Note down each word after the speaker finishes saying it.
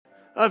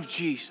of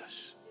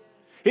Jesus.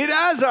 It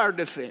is our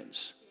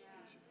defense.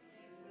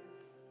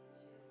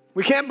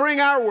 We can't bring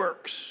our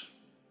works,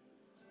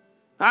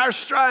 our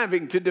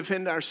striving to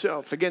defend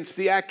ourselves against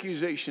the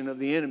accusation of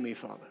the enemy,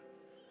 Father.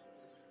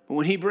 But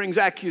when he brings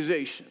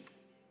accusation,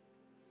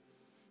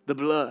 the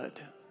blood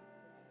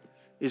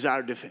is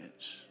our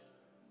defense.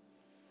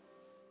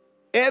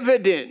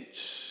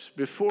 Evidence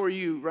before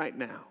you right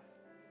now.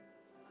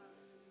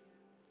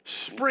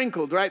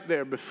 Sprinkled right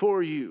there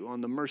before you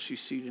on the mercy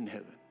seat in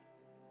heaven.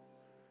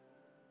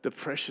 The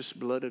precious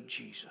blood of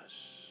Jesus.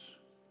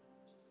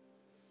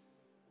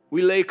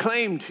 We lay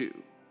claim to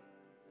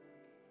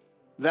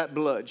that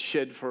blood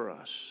shed for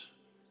us.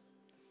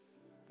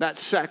 That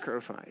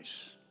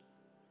sacrifice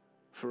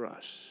for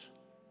us.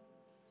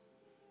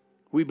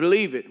 We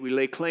believe it. We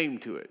lay claim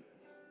to it.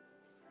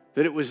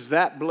 That it was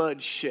that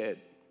blood shed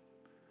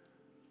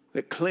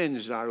that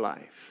cleansed our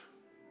life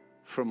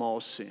from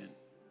all sin.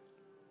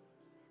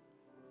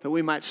 That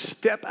we might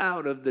step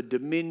out of the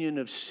dominion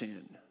of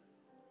sin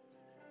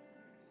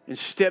and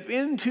step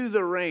into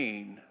the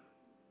reign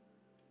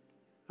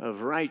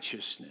of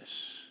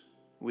righteousness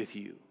with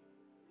you.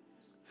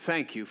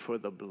 Thank you for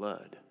the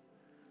blood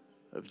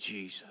of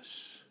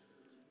Jesus.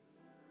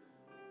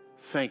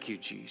 Thank you,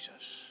 Jesus.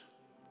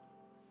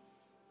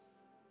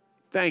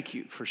 Thank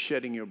you for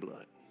shedding your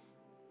blood.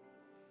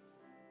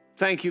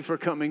 Thank you for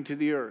coming to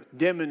the earth,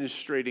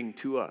 demonstrating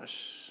to us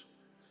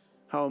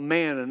how a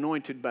man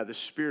anointed by the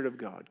Spirit of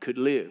God could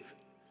live.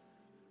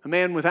 A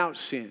man without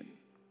sin,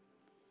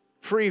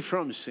 free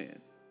from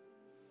sin,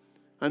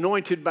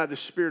 anointed by the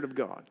Spirit of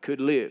God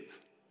could live.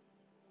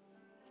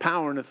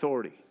 Power and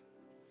authority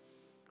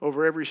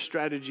over every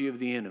strategy of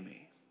the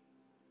enemy.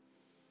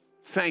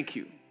 Thank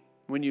you.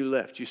 When you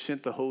left, you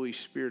sent the Holy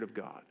Spirit of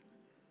God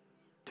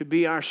to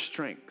be our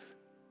strength,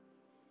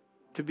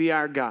 to be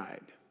our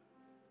guide,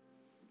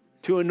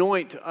 to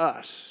anoint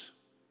us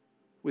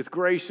with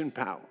grace and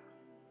power,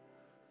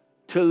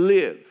 to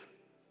live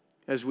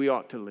as we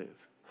ought to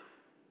live.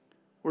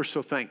 We're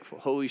so thankful,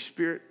 Holy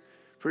Spirit,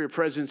 for your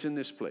presence in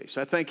this place.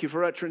 I thank you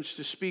for utterance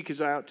to speak as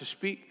I ought to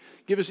speak.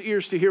 Give us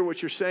ears to hear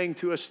what you're saying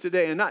to us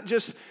today, and not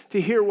just to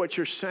hear what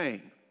you're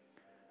saying,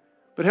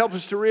 but help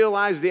us to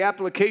realize the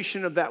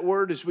application of that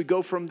word as we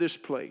go from this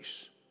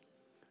place,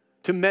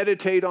 to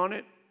meditate on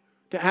it,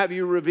 to have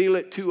you reveal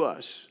it to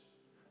us,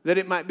 that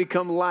it might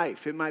become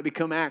life, it might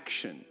become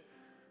action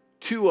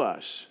to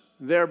us,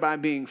 thereby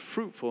being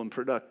fruitful and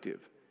productive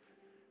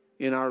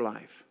in our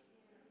life.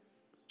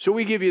 So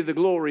we give you the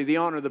glory, the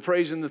honor, the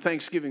praise, and the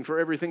thanksgiving for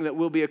everything that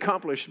will be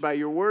accomplished by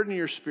your word and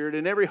your spirit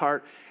in every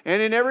heart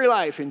and in every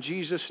life. In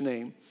Jesus'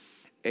 name,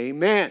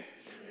 amen.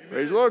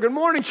 Praise the Lord. Good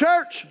morning,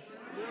 church.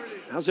 Good morning.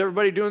 How's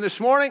everybody doing this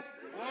morning?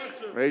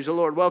 Awesome. Praise the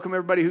Lord. Welcome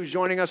everybody who's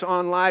joining us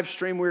on live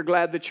stream. We're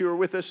glad that you are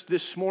with us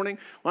this morning.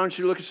 Why don't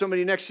you look at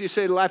somebody next to you and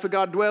say, the life of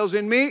God dwells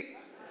in me,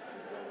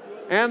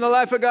 and the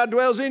life of God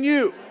dwells in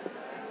you.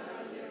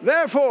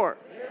 Therefore,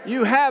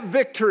 you have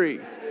victory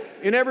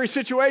in every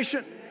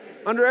situation,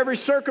 under every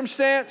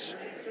circumstance,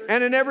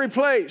 and in every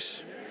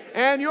place.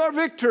 And your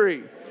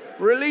victory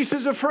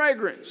releases a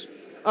fragrance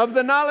of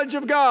the knowledge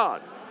of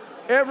God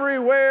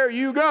everywhere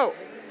you go.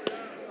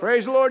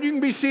 Praise the Lord. You can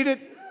be seated.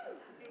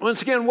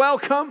 Once again,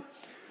 welcome.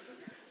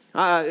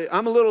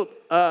 I'm a little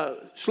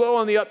slow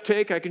on the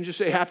uptake. I can just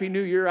say Happy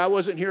New Year. I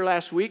wasn't here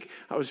last week.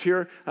 I was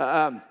here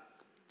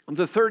on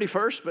the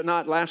 31st, but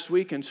not last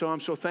week. And so I'm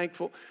so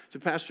thankful to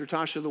Pastor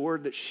Tasha, the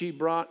word that she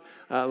brought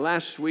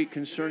last week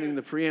concerning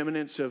the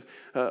preeminence of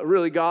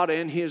really God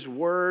and His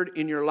word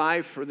in your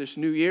life for this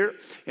new year.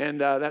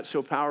 And that's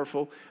so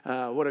powerful.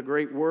 What a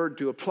great word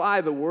to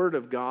apply the word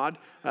of God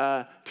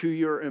to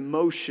your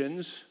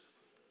emotions,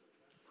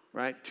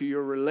 right? To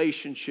your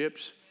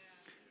relationships.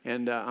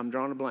 And I'm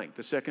drawing a blank.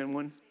 The second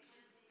one?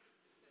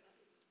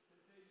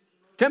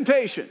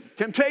 Temptation,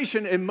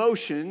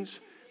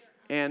 emotions,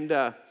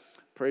 and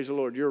praise the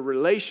Lord, your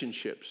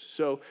relationships.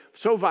 So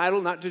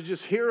vital not to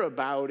just hear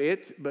about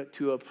it, but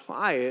to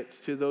apply it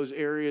to those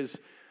areas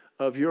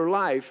of your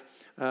life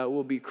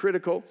will be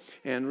critical,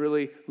 and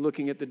really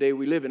looking at the day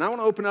we live in. I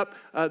want to open up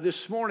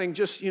this morning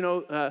just,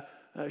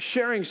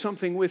 sharing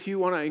something with you.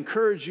 I want to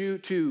encourage you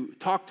to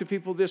talk to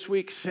people this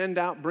week, send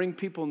out, bring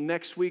people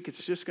next week.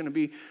 It's just going to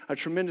be a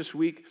tremendous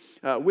week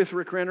with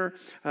Rick Renner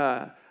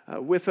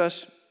with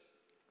us.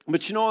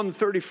 But on the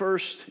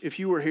 31st, if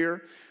you were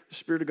here, the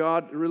Spirit of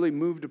God really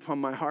moved upon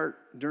my heart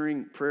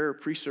during prayer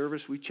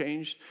pre-service. We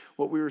changed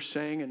what we were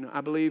saying, and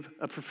I believe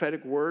a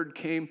prophetic word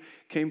came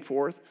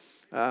forth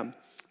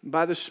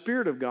by the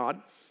Spirit of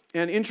God.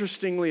 And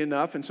interestingly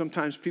enough, and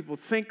sometimes people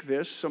think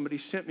this, somebody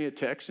sent me a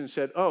text and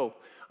said, "Oh,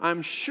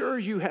 I'm sure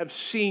you have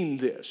seen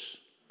this."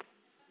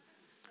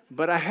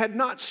 But I had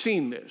not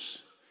seen this.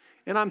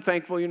 And I'm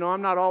thankful,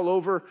 I'm not all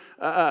over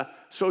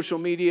social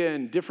media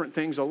and different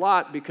things a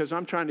lot, because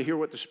I'm trying to hear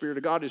what the Spirit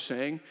of God is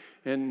saying.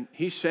 And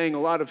He's saying a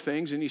lot of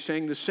things, and He's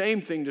saying the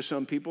same thing to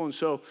some people. And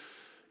so,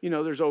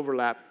 there's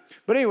overlap.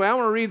 But anyway, I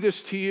want to read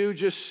this to you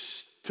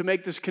just to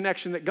make this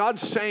connection that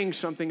God's saying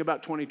something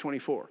about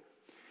 2024.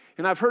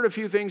 And I've heard a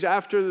few things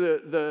after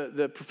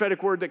the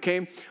prophetic word that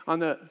came on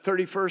the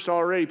 31st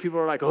already. People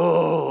are like,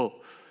 oh,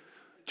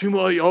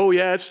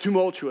 yeah, it's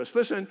tumultuous.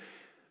 Listen,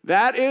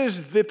 that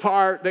is the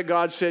part that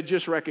God said,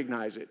 just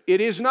recognize it. It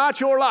is not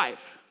your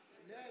life.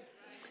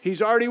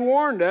 He's already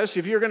warned us,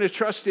 if you're going to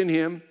trust in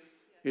Him,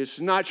 it's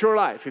not your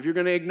life. If you're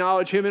going to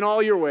acknowledge Him in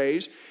all your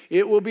ways,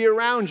 it will be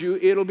around you.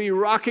 It'll be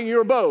rocking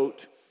your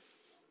boat,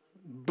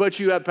 but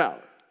you have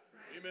power.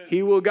 Amen.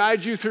 He will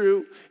guide you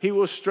through. He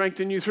will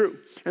strengthen you through.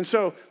 And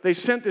so they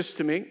sent this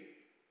to me,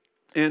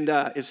 and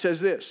it says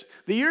this: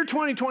 the year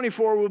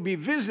 2024 will be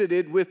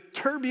visited with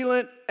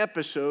turbulent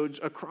episodes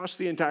across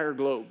the entire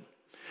globe,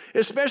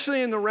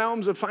 especially in the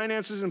realms of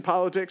finances and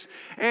politics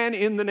and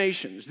in the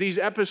nations. These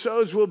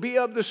episodes will be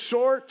of the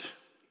sort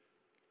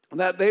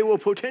that they will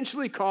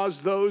potentially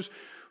cause those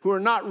who are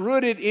not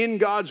rooted in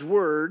God's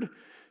word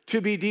to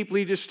be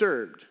deeply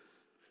disturbed.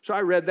 So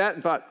I read that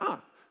and thought,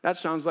 that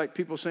sounds like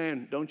people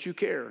saying, don't you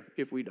care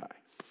if we die?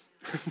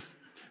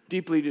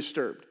 Deeply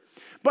disturbed.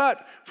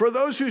 But for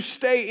those who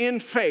stay in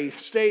faith,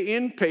 stay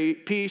in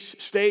peace,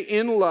 stay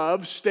in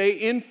love, stay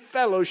in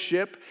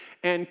fellowship,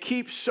 and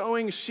keep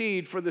sowing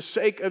seed for the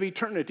sake of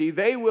eternity,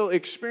 they will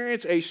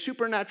experience a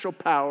supernatural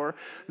power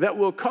that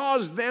will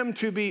cause them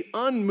to be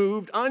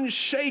unmoved,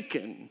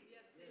 unshaken,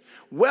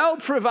 well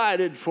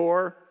provided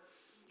for,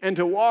 and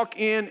to walk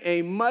in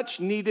a much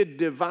needed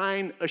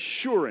divine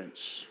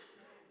assurance.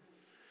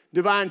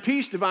 Divine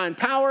peace, divine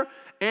power,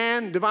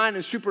 and divine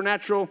and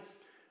supernatural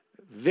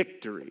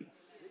victory.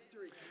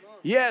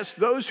 Yes,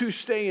 those who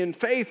stay in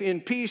faith,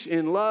 in peace,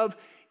 in love,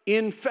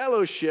 in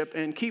fellowship,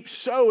 and keep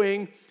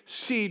sowing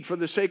seed for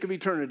the sake of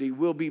eternity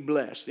will be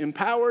blessed,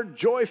 empowered,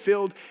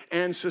 joy-filled,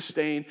 and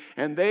sustained,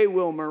 and they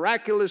will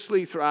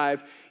miraculously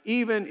thrive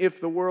even if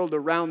the world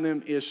around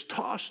them is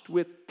tossed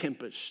with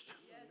tempest.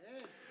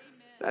 Yes.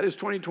 That is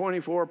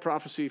 2024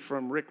 prophecy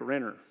from Rick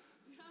Renner.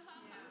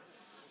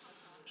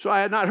 So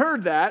I had not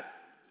heard that,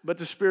 but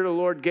the Spirit of the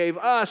Lord gave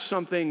us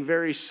something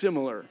very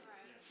similar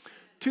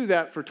to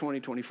that for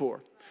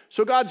 2024.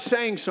 So God's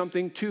saying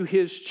something to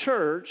His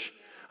church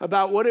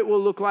about what it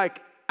will look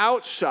like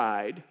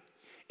outside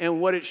and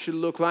what it should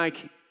look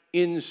like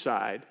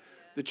inside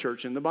the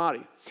church and the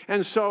body.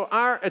 And so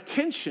our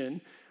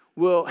attention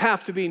will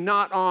have to be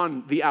not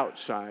on the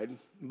outside,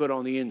 but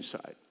on the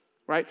inside,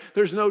 right?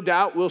 There's no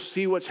doubt we'll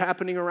see what's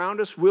happening around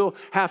us. We'll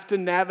have to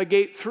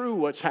navigate through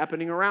what's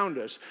happening around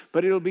us.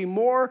 But it'll be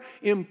more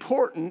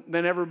important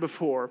than ever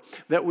before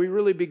that we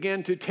really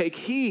begin to take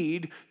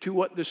heed to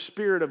what the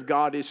Spirit of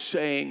God is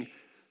saying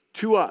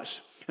to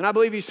us. And I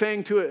believe He's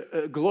saying to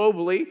it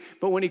globally,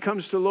 but when He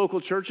comes to local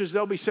churches,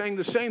 they'll be saying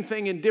the same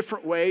thing in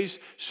different ways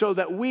so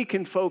that we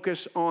can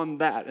focus on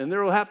that. And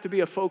there will have to be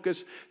a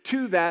focus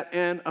to that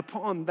and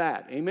upon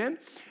that. Amen?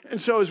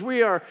 And so as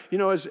we are,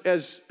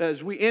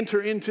 as we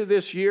enter into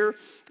this year,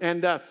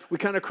 and we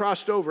kind of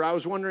crossed over, I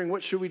was wondering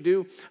what should we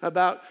do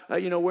about,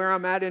 where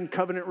I'm at in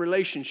covenant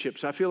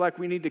relationships. I feel like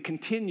we need to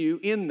continue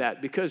in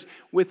that because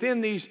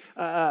within these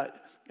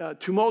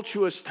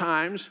tumultuous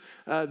times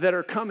that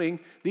are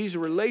coming, these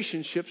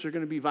relationships are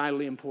going to be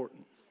vitally important.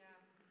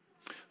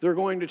 Yeah. They're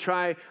going to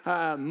try,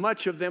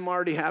 much of them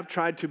already have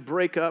tried to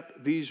break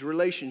up these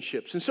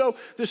relationships. And so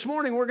this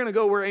morning we're going to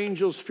go where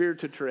angels fear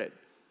to tread.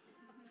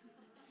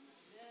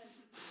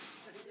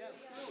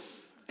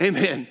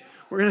 Amen.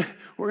 We're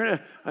going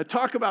to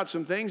talk about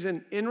some things.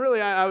 And really,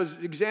 I was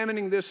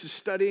examining this,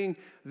 studying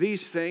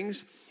these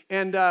things.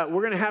 And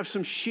we're going to have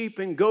some sheep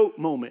and goat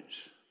moments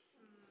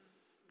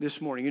this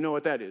morning. You know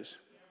what that is?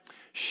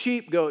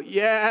 Sheep go,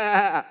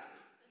 yeah.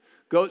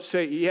 Goats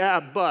say, yeah,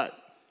 but.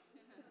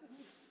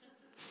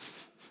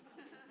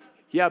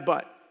 Yeah,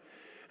 but.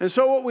 And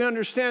so what we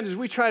understand is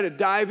we try to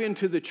dive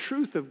into the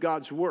truth of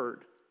God's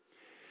word,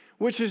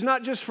 which is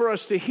not just for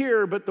us to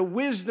hear, but the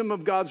wisdom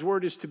of God's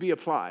word is to be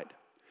applied.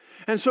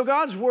 And so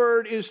God's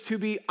word is to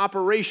be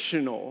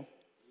operational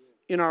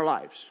in our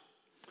lives.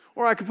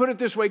 Or I could put it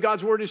this way,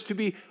 God's word is to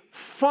be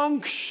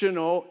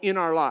functional in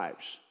our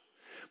lives.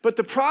 But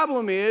the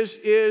problem is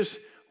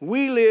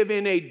we live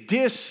in a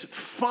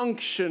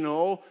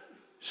dysfunctional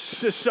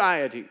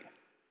society.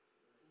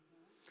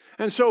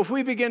 And so if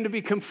we begin to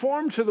be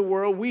conformed to the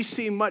world, we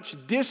see much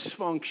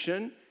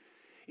dysfunction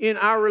in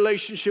our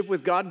relationship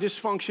with God,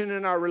 dysfunction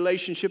in our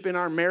relationship in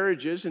our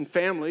marriages and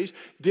families,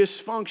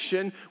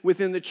 dysfunction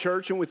within the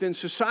church and within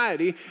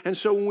society. And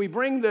so when we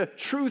bring the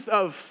truth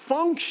of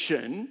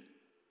function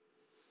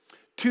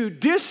to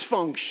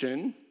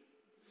dysfunction,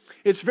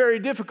 it's very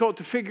difficult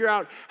to figure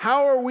out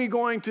how are we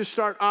going to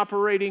start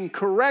operating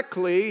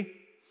correctly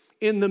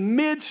in the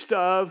midst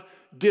of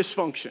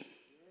dysfunction.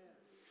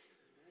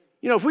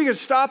 If we could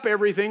stop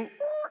everything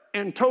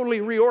and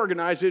totally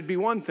reorganize, it'd be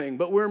one thing.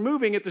 But we're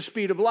moving at the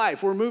speed of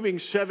life. We're moving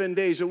 7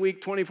 days a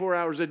week, 24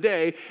 hours a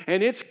day,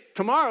 and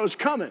tomorrow's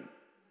coming.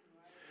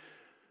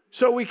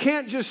 So we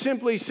can't just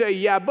simply say,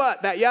 yeah,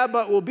 but. That yeah,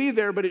 but will be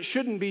there, but it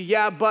shouldn't be,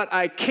 yeah, but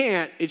I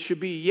can't. It should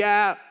be,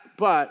 yeah,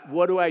 but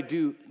what do I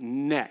do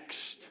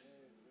next?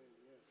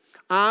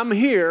 I'm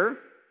here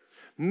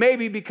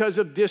maybe because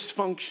of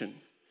dysfunction.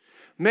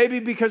 maybe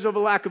because of a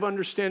lack of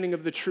understanding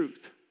of the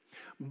truth.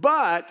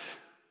 But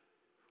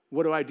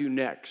what do I do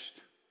next?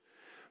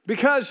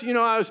 Because,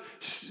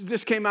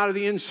 this came out of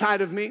the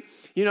inside of me,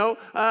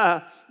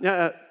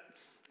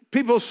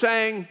 people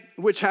saying,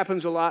 which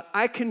happens a lot,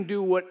 I can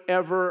do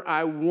whatever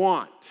I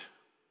want.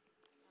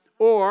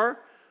 Or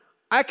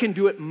I can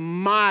do it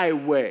my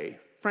way.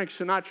 Frank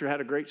Sinatra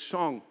had a great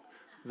song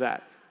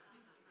that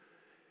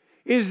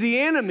is the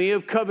enemy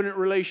of covenant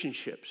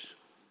relationships.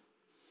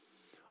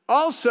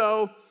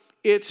 Also,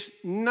 it's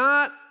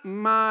not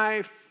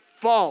my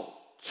fault.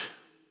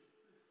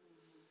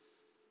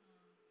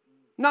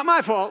 Not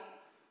my fault.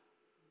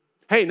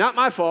 Hey, not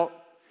my fault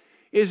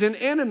is an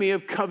enemy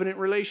of covenant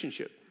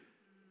relationship.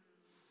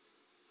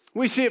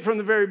 We see it from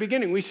the very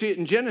beginning. We see it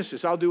in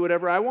Genesis. I'll do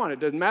whatever I want.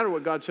 It doesn't matter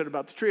what God said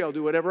about the tree. I'll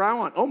do whatever I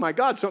want. Oh my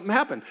God, something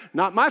happened.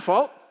 Not my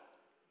fault.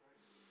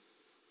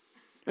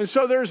 And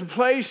so there's a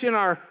place in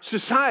our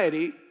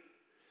society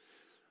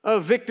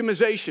of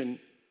victimization.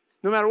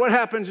 No matter what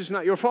happens, it's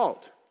not your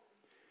fault.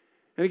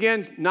 And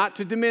again, not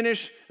to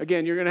diminish.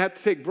 Again, you're going to have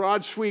to take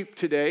broad sweep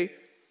today.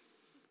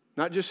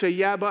 Not just say,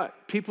 yeah, but.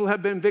 People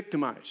have been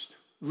victimized.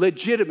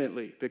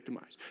 Legitimately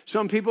victimized.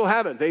 Some people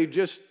haven't. They've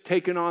just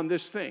taken on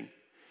this thing.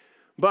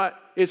 But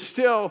it's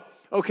still,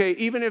 okay,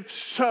 even if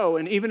so,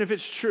 and even if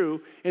it's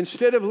true,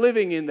 instead of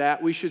living in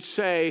that, we should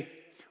say,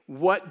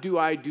 what do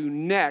I do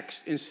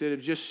next, instead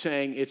of just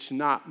saying, it's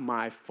not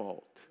my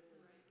fault.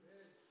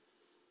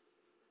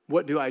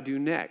 What do I do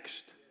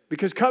next?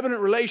 Because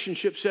covenant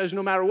relationship says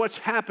no matter what's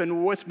happened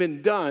or what's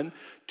been done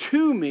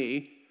to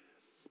me,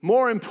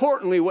 more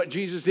importantly, what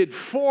Jesus did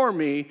for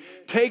me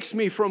takes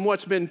me from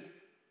what's been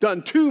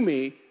done to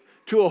me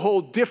to a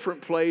whole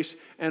different place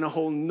and a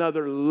whole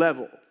nother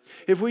level.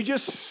 If we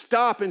just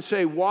stop and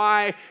say,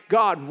 why?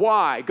 God,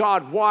 why?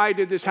 God, why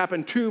did this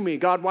happen to me?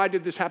 God, why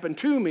did this happen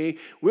to me?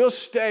 We'll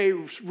stay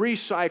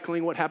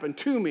recycling what happened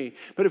to me.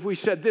 But if we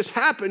said, this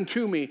happened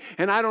to me,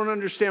 and I don't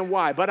understand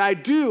why, but I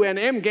do and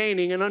am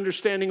gaining an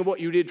understanding of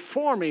what you did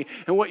for me,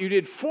 and what you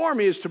did for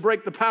me is to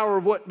break the power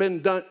of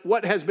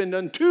what has been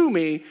done to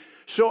me,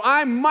 so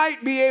I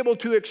might be able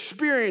to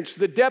experience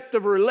the depth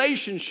of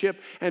relationship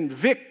and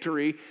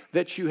victory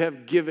that you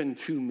have given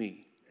to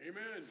me.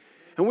 Amen.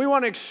 And we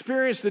want to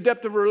experience the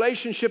depth of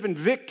relationship and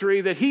victory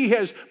that He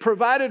has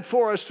provided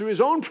for us through His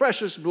own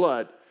precious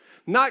blood,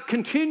 not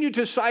continue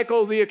to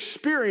cycle the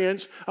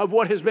experience of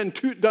what has been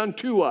done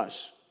to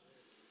us.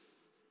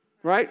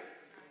 Right?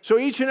 So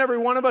each and every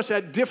one of us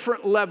at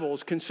different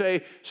levels can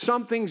say,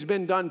 something's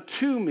been done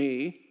to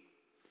me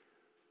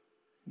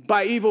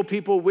by evil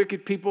people,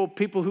 wicked people,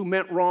 people who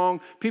meant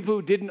wrong, people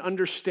who didn't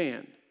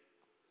understand,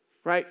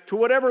 right? To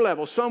whatever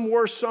level, some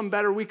worse, some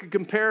better, we could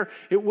compare.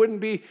 It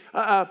wouldn't be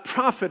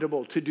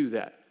profitable to do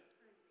that.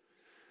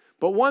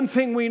 But one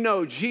thing we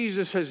know,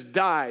 Jesus has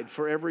died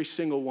for every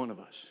single one of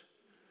us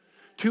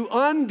to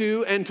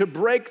undo and to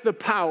break the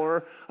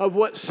power of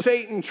what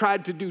Satan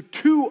tried to do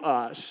to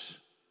us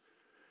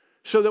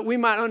so that we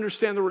might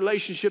understand the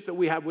relationship that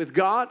we have with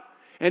God.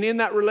 And in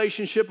that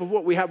relationship of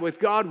what we have with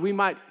God, we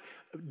might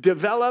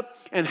develop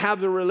and have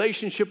the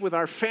relationship with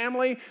our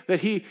family that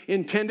He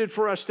intended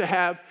for us to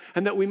have,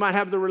 and that we might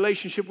have the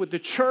relationship with the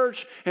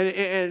church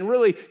and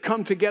really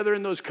come together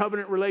in those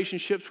covenant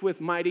relationships with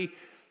mighty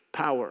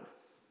power.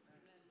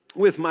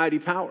 With mighty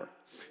power.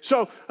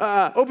 So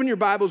open your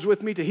Bibles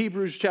with me to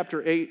Hebrews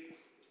chapter 8.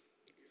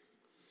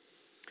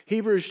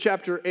 Hebrews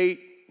chapter 8.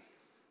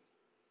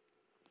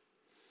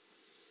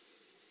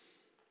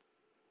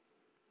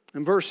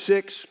 And verse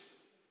 6.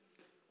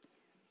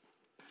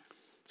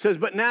 Says,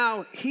 but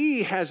now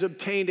He has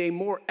obtained a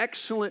more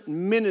excellent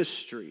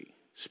ministry,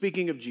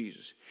 speaking of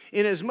Jesus,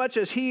 inasmuch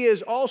as He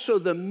is also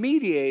the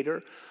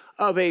mediator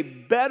of a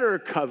better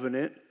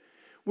covenant,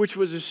 which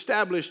was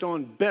established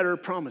on better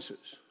promises.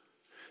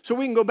 So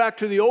we can go back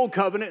to the old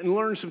covenant and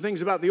learn some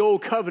things about the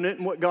old covenant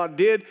and what God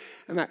did,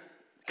 and that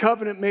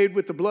covenant made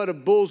with the blood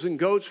of bulls and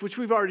goats, which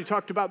we've already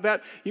talked about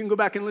that. You can go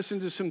back and listen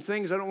to some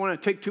things. I don't want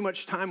to take too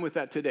much time with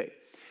that today.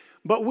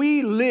 But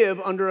we live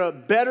under a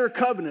better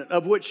covenant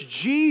of which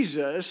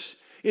Jesus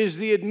is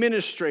the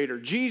administrator.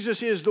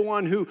 Jesus is the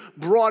one who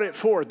brought it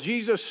forth.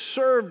 Jesus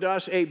served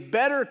us a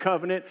better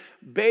covenant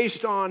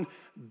based on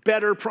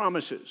better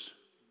promises.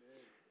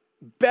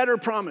 Better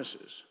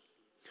promises.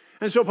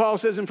 And so Paul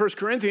says in 1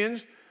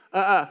 Corinthians,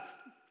 or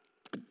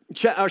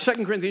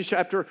 2 Corinthians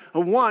chapter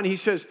 1, he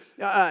says,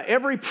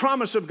 every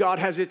promise of God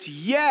has its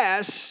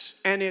yes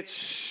and its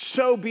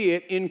so be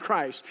it in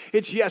Christ.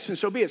 It's yes and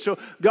so be it. So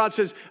God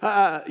says,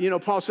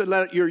 Paul said,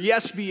 let your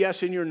yes be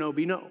yes and your no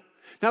be no.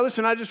 Now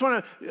listen, I just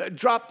want to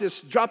drop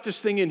this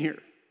thing in here.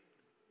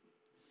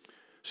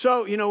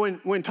 So,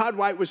 when Todd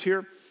White was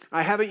here,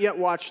 I haven't yet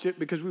watched it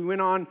because we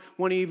went on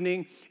one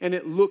evening and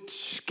it looked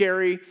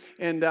scary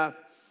and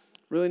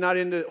really not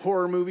into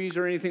horror movies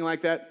or anything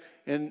like that.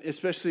 And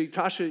especially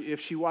Tasha,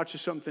 if she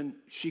watches something,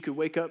 she could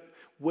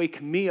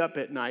wake me up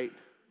at night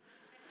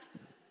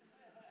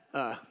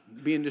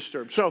being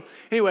disturbed. So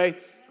anyway,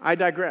 I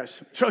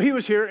digress. So he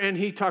was here and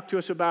he talked to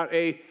us about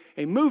a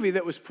movie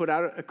that was put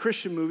out, a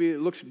Christian movie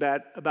that looks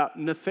bad, about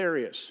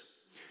Nefarious.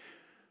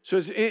 So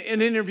it's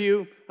an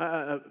interview,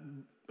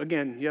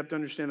 again, you have to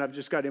understand I've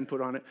just got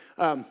input on it,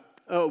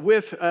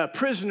 with a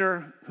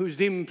prisoner who's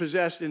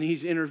demon-possessed, and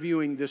he's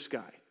interviewing this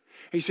guy.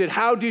 He said,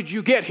 how did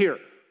you get here?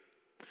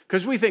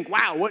 Because we think,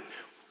 wow,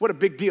 what a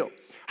big deal.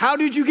 How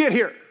did you get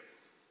here?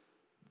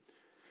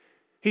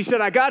 He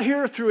said, I got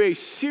here through a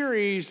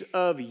series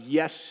of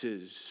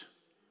yeses.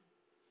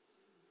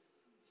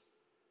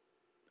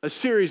 A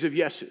series of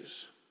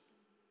yeses.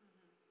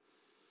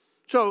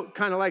 So,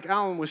 kind of like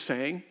Alan was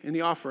saying in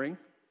the offering,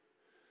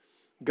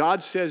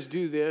 God says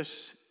do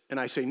this, and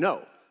I say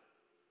no.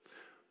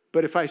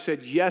 But if I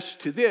said yes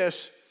to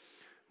this,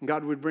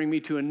 God would bring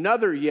me to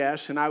another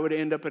yes, and I would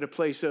end up at a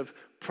place of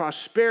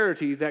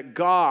prosperity that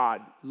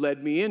God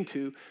led me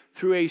into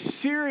through a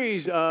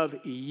series of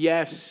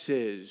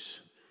yeses.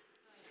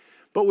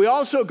 But we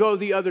also go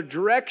the other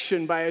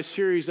direction by a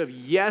series of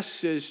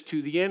yeses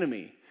to the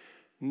enemy,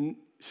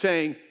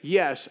 saying,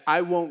 yes,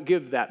 I won't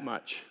give that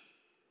much.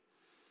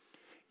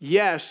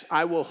 Yes,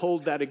 I will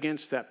hold that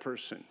against that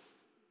person.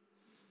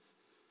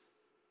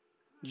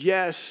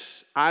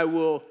 Yes, I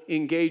will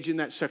engage in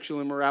that sexual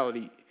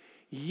immorality.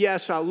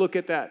 Yes, I'll look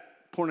at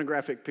that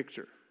pornographic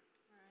picture.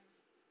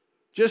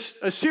 Just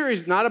a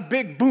series, not a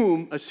big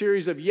boom, a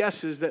series of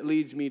yeses that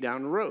leads me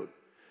down the road.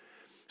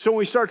 So when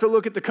we start to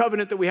look at the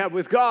covenant that we have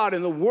with God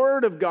and the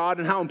Word of God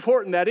and how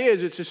important that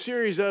is, it's a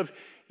series of,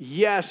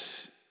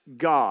 yes,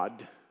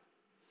 God,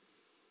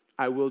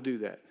 I will do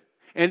that.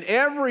 And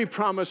every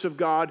promise of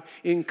God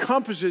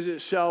encompasses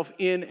itself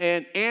in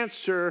an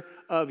answer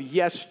of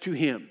yes to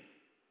Him.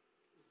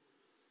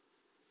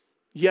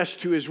 Yes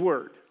to His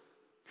Word.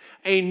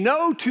 A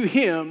no to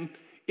Him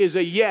is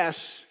a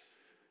yes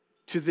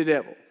to the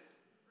devil.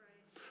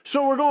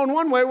 So we're going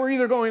one way. We're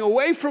either going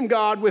away from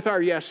God with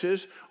our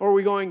yeses, or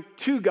we're going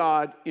to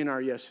God in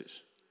our yeses.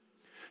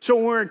 So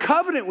when we're in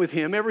covenant with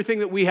Him, everything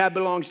that we have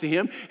belongs to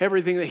Him.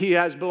 Everything that He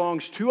has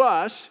belongs to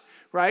us,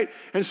 right?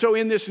 And so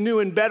in this new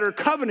and better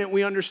covenant,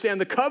 we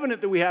understand the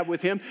covenant that we have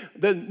with Him,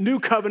 the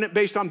new covenant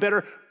based on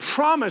better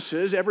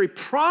promises. Every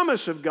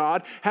promise of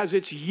God has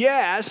its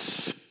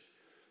yes,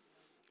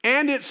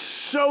 and it's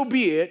so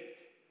be it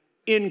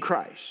in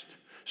Christ.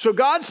 So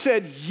God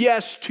said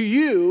yes to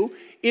you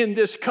in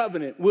this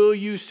covenant. Will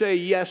you say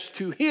yes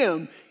to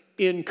Him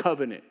in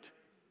covenant?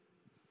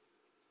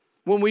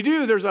 When we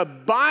do, there's a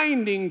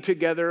binding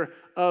together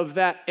of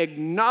that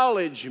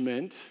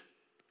acknowledgement.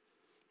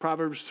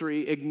 Proverbs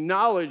 3,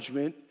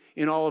 acknowledgement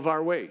in all of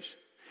our ways.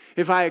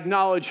 If I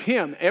acknowledge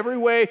Him every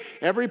way,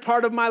 every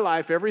part of my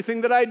life,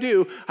 everything that I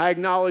do, I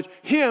acknowledge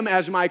Him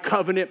as my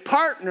covenant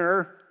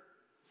partner.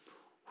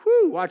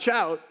 Watch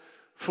out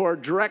for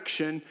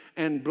direction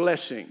and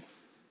blessing.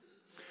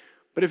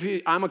 But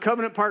if I'm a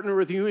covenant partner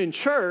with you in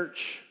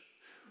church,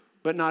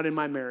 but not in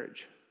my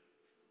marriage.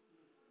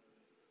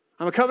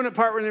 I'm a covenant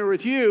partner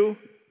with you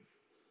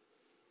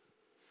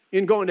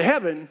in going to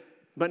heaven,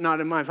 but not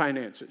in my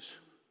finances.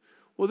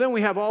 Well, then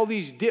we have all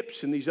these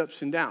dips and these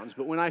ups and downs.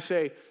 But when I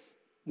say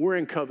we're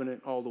in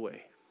covenant all the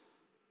way,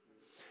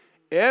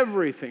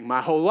 everything,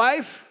 my whole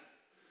life,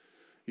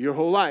 your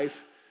whole life,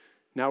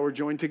 now we're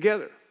joined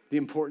together. The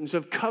importance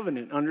of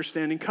covenant,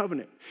 understanding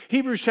covenant.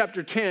 Hebrews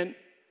chapter 10,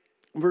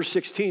 verse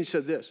 16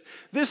 said this.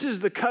 This is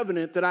the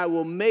covenant that I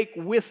will make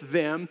with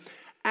them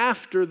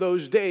after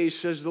those days,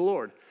 says the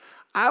Lord.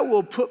 I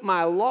will put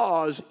my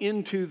laws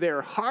into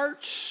their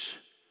hearts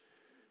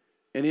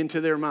and into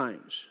their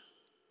minds.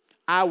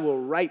 I will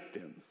write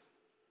them.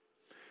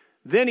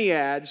 Then he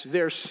adds,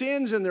 their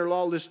sins and their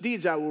lawless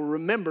deeds I will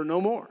remember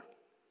no more.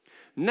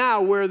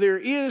 Now, where there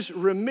is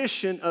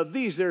remission of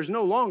these, there's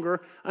no longer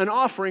an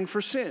offering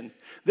for sin.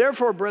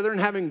 Therefore, brethren,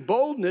 having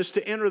boldness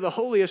to enter the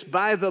holiest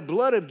by the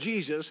blood of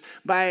Jesus,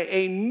 by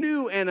a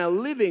new and a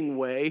living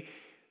way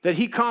that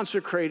He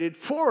consecrated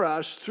for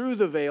us through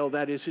the veil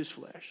that is His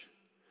flesh.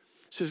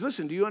 He says,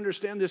 listen, do you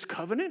understand this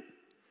covenant?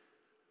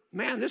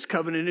 Man, this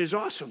covenant is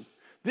awesome.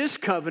 This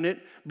covenant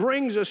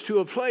brings us to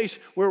a place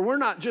where we're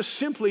not just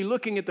simply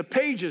looking at the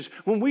pages.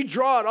 When we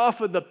draw it off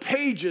of the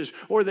pages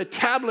or the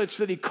tablets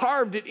that He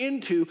carved it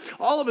into,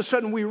 all of a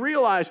sudden we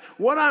realize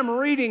what I'm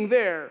reading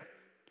there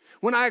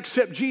when I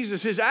accept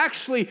Jesus is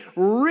actually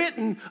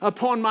written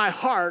upon my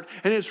heart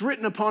and it's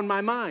written upon my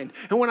mind.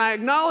 And when I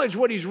acknowledge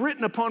what He's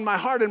written upon my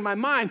heart and my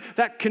mind,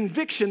 that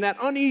conviction, that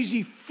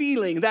uneasy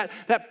feeling, that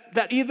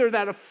either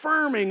that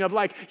affirming of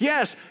like,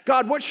 yes,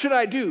 God, what should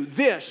I do?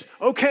 This.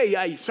 Okay,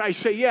 I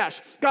say yes.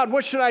 God,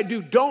 what should I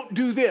do? Don't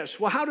do this.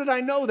 Well, how did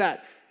I know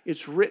that?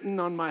 It's written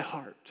on my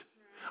heart.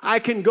 I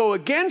can go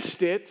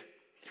against it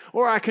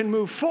or I can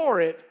move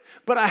for it,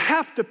 but I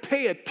have to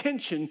pay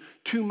attention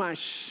to my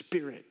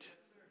spirit.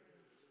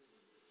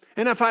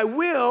 And if I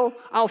will,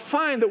 I'll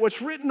find that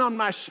what's written on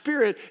my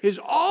spirit is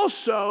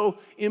also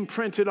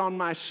imprinted on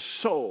my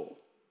soul.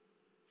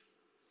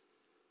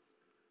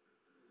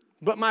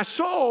 But my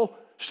soul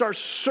starts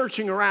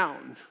searching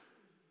around.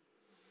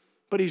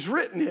 But He's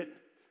written it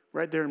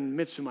right there in the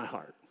midst of my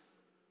heart,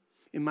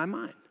 in my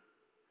mind.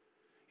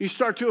 You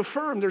start to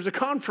affirm. There's a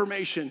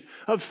confirmation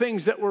of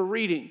things that we're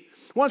reading.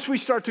 Once we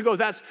start to go,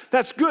 that's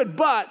good,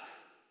 but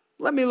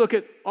let me look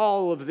at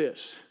all of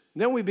this.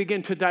 Then we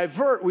begin to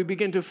divert. We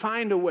begin to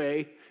find a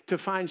way to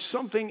find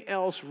something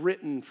else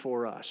written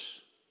for us.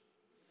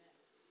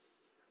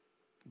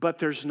 But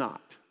there's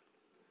not.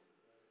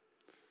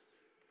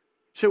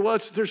 You say, well,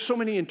 there's so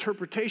many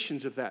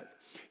interpretations of that.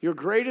 Your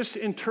greatest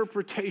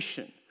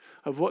interpretation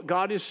of what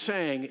God is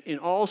saying in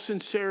all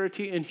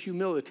sincerity and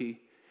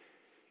humility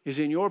is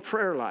in your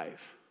prayer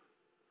life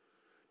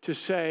to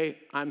say,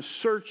 I'm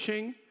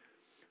searching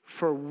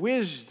for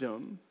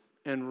wisdom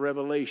and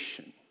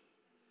revelation.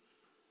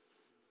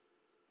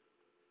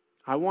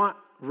 I want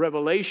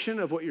revelation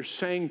of what you're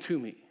saying to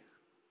me.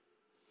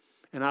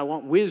 And I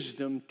want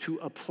wisdom to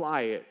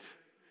apply it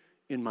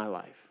in my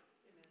life.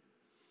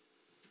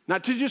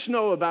 Not to just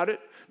know about it,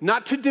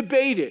 not to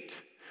debate it,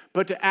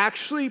 but to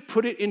actually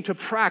put it into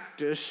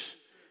practice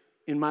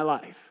in my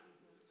life.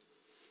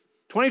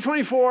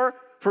 2024,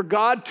 for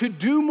God to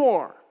do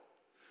more,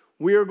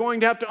 we are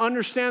going to have to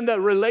understand the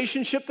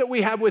relationship that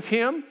we have with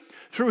Him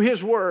through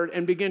His Word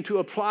and begin to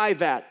apply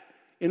that.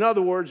 In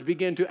other words,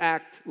 begin to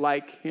act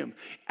like Him,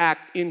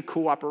 act in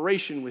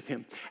cooperation with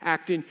Him,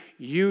 act in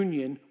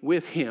union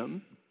with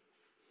Him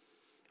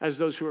as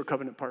those who are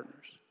covenant partners.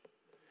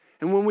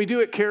 And when we do,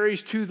 it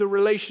carries to the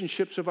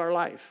relationships of our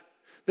life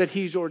that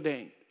He's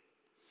ordained.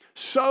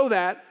 So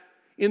that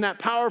in that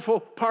powerful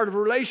part of a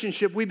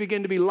relationship, we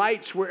begin to be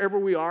lights wherever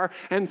we are.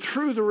 And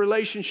through the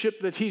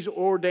relationship that He's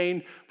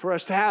ordained for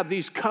us to have,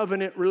 these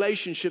covenant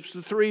relationships,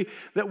 the three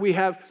that we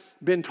have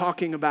been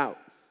talking about.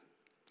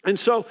 And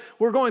so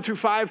we're going through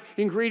 5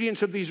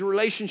 ingredients of these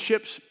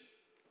relationships.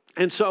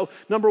 And so,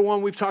 number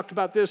 1, we've talked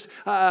about this.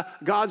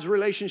 God's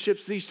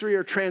relationships, these 3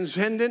 are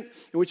transcendent,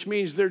 which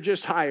means they're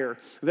just higher.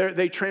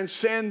 They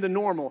transcend the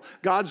normal.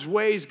 God's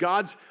ways,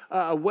 God's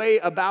way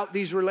about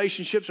these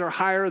relationships are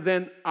higher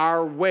than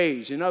our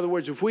ways. In other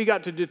words, if we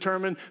got to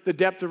determine the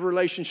depth of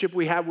relationship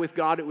we have with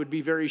God, it would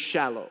be very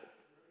shallow.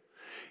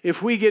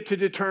 If we get to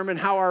determine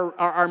how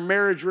our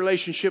marriage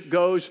relationship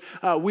goes,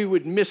 we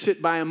would miss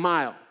it by a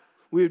mile.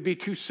 We would be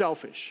too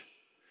selfish.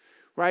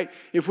 Right?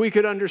 If we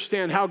could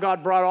understand how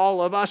God brought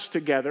all of us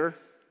together,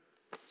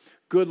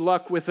 good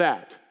luck with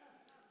that.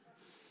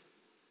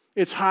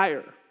 It's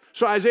higher.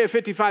 So Isaiah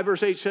 55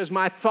 verse 8 says,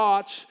 my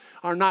thoughts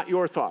are not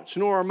your thoughts,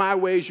 nor are my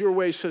ways your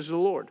ways, says the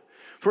Lord.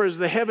 For as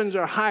the heavens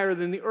are higher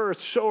than the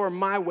earth, so are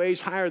my ways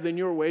higher than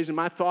your ways, and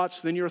my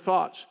thoughts than your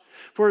thoughts.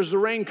 For as the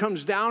rain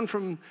comes down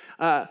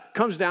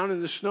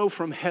and the snow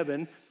from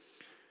heaven,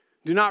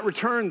 do not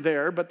return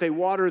there, but they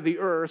water the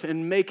earth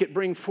and make it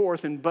bring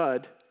forth and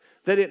bud,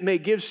 that it may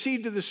give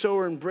seed to the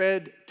sower and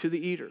bread to the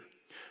eater.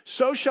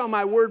 So shall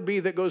my word be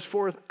that goes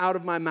forth out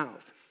of my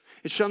mouth.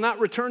 It shall not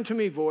return to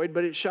me void,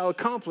 but it shall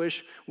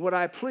accomplish what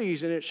I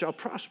please, and it shall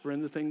prosper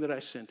in the thing that I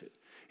sent it.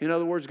 In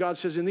other words, God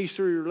says in these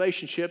 3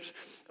 relationships,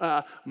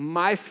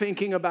 my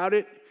thinking about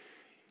it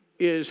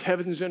is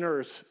heavens and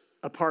earth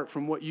apart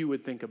from what you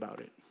would think about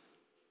it.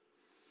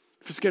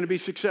 If it's going to be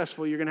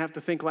successful, you're going to have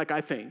to think like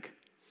I think.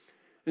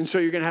 And so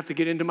you're going to have to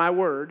get into my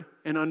word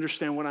and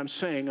understand what I'm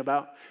saying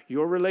about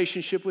your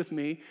relationship with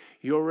me,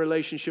 your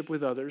relationship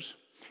with others,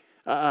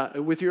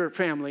 with your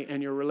family,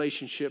 and your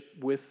relationship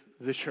with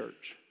the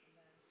church.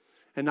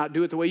 And not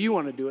do it the way you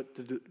want to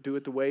do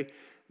it the way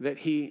that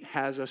He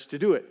has us to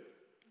do it.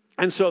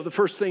 And so the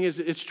first thing is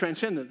it's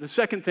transcendent. The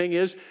second thing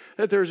is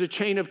that there's a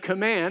chain of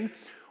command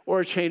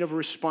or a chain of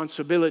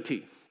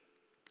responsibility.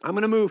 I'm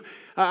going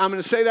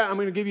to say that. I'm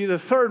going to give you the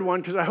third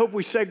one because I hope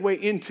we segue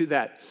into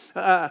that.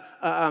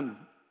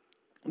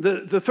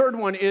 The third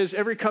one is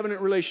every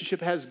covenant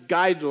relationship has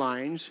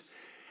guidelines.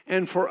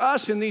 And for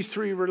us in these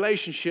 3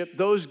 relationships,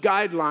 those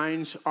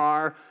guidelines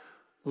are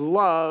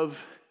love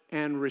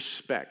and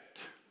respect.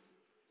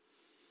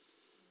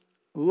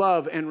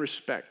 Love and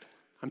respect.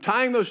 I'm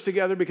tying those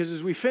together because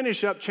as we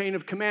finish up chain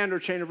of command or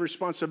chain of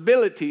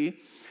responsibility,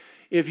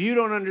 if you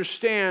don't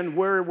understand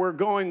where we're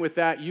going with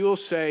that, you'll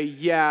say,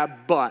 yeah,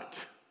 but.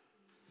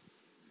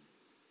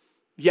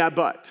 Yeah,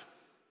 but.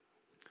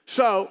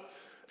 So,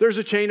 there's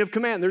a chain of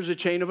command. There's a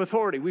chain of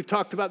authority. We've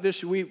talked about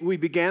this. We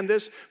began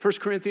this. 1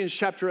 Corinthians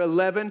chapter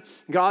 11.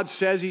 God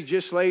says He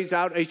just lays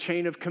out a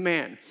chain of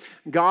command.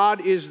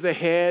 God is the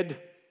head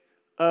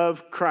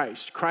of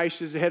Christ.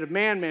 Christ is the head of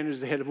man. Man is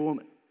the head of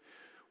woman.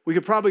 We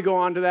could probably go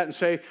on to that and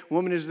say,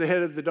 woman is the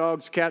head of the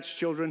dogs, cats,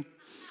 children.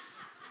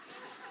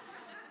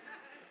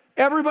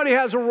 Everybody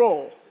has a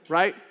role,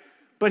 right?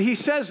 But He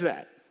says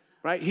that,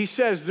 right? He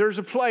says there's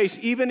a place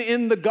even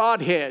in the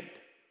Godhead.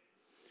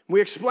 We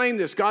explained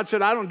this. God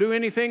said, I don't do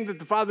anything that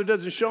the Father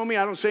doesn't show me.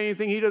 I don't say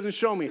anything He doesn't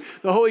show me.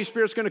 The Holy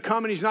Spirit's going to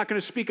come and He's not going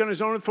to speak on His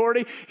own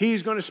authority.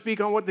 He's going to speak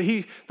on what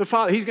the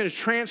Father, He's going to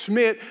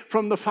transmit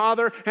from the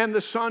Father and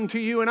the Son to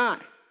you and I.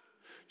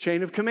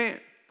 Chain of command.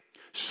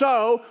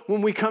 So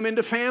when we come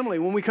into family,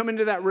 when we come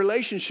into that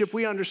relationship,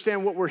 we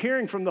understand what we're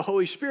hearing from the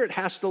Holy Spirit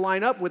has to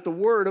line up with the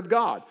Word of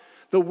God.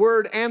 The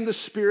Word and the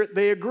Spirit,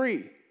 they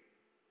agree.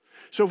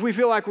 So if we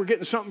feel like we're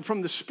getting something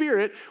from the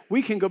Spirit,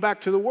 we can go back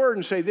to the Word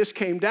and say, this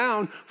came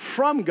down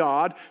from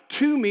God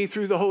to me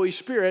through the Holy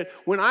Spirit.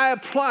 When I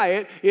apply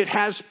it, it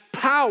has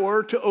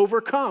power to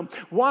overcome.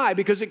 Why?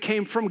 Because it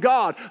came from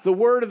God. The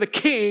Word of the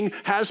King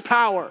has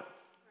power.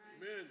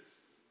 Amen.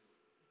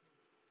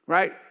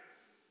 Right?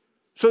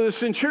 So the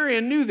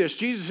centurion knew this.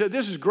 Jesus said,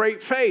 this is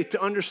great faith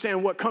to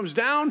understand what comes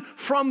down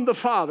from the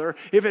Father.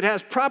 If it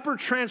has proper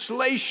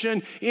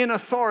translation in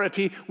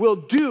authority, will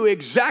do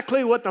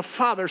exactly what the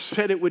Father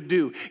said it would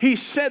do. He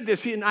said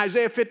this in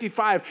Isaiah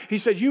 55. He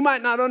said, you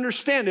might not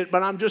understand it,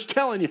 but I'm just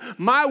telling you,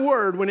 my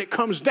word, when it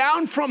comes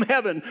down from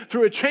heaven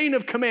through a chain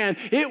of command,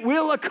 it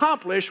will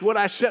accomplish what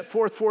I set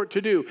forth for it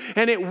to do.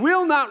 And it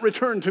will not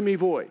return to me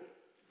void.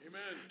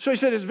 So he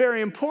said it's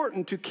very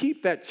important to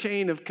keep that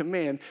chain of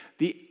command,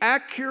 the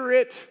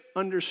accurate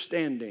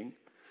understanding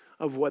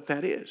of what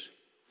that is.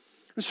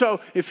 And so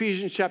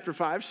Ephesians chapter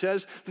 5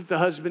 says that the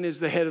husband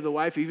is the head of the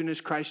wife, even as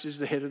Christ is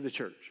the head of the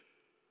church.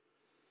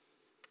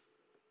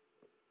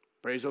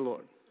 Praise the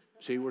Lord.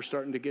 See, we're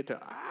starting to get to,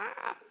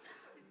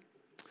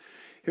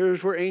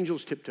 Here's where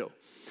angels tiptoe.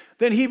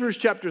 Then Hebrews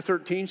chapter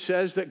 13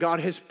 says that God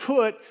has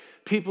put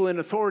people in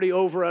authority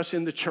over us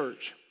in the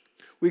church.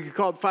 We could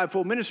call it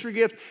fivefold ministry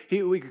gift.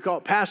 We could call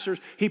it pastors.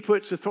 He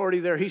puts authority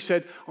there. He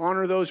said,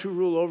 honor those who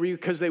rule over you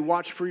because they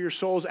watch for your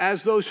souls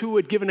as those who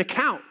would give an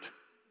account.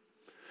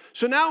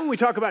 So now when we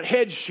talk about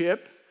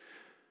headship,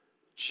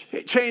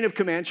 chain of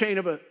command,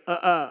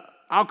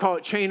 I'll call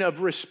it chain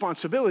of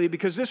responsibility,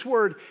 because this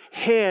word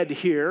head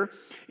here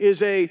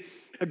is a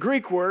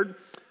Greek word,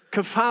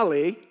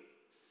 kephale,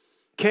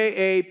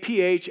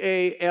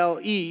 K-A-P-H-A-L-E.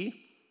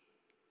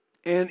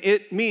 And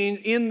it means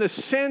in the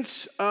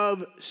sense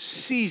of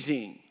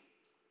seizing.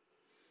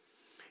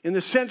 In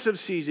the sense of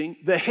seizing,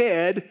 the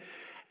head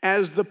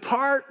as the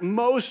part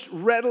most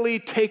readily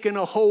taken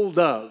a hold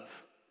of.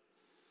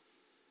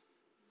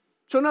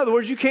 So in other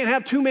words, you can't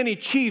have too many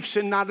chiefs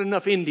and not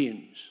enough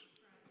Indians.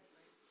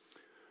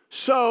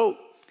 So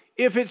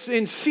if it's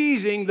in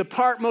seizing, the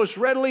part most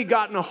readily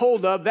gotten a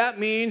hold of, that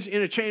means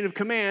in a chain of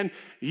command,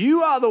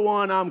 you are the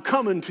one I'm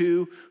coming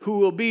to who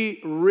will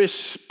be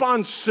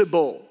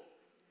responsible.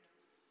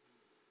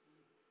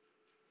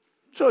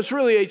 So it's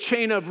really a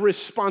chain of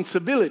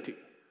responsibility.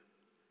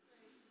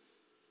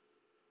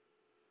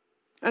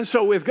 And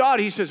so with God,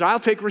 he says, I'll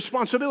take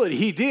responsibility.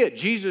 He did.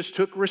 Jesus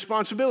took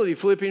responsibility.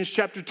 Philippians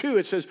chapter 2,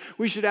 it says,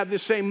 we should have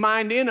this same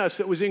mind in us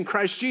that was in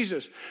Christ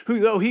Jesus, who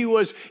though he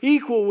was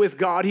equal with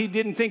God, he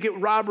didn't think it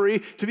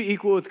robbery to be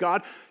equal with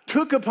God,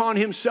 took upon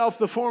himself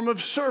the form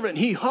of servant.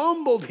 He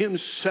humbled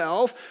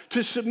himself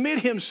to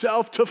submit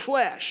himself to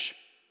flesh.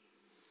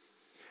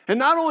 And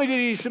not only did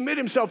he submit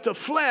himself to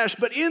flesh,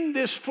 but in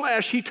this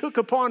flesh, he took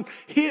upon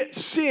his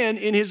sin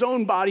in his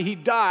own body. He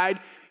died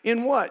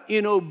in what?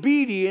 In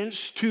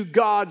obedience to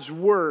God's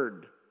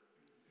word.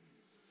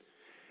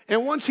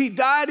 And once he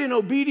died in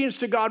obedience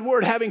to God's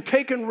word, having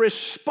taken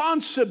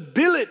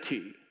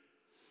responsibility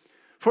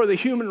for the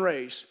human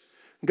race,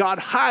 God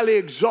highly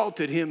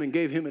exalted him and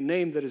gave him a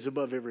name that is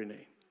above every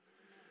name.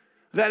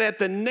 That at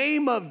the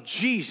name of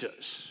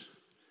Jesus,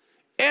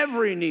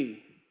 every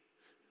knee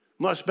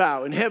must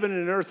bow in heaven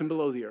and earth and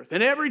below the earth.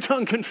 And every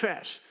tongue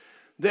confess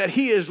that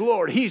he is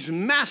Lord. He's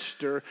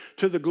master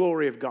to the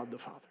glory of God the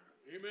Father.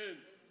 Amen.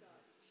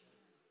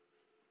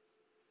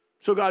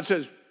 So God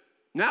says,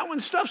 now when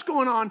stuff's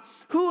going on,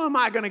 who am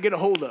I going to get a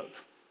hold of?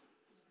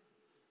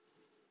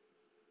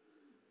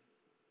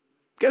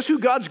 Guess who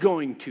God's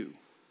going to?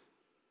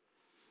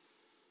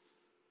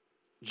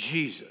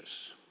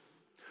 Jesus.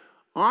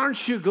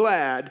 Aren't you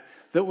glad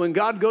that when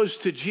God goes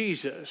to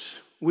Jesus,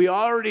 we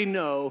already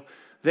know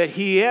that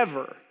he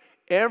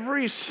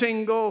every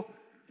single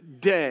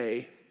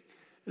day,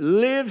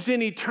 lives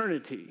in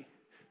eternity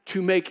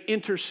to make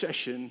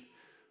intercession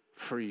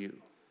for you.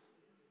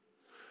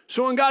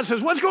 So when God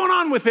says, what's going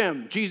on with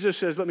them? Jesus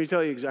says, let me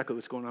tell you exactly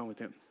what's going on with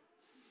them.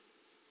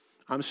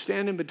 I'm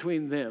standing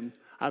between them.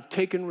 I've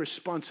taken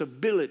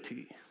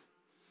responsibility.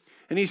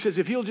 And he says,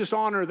 if you'll just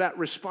honor that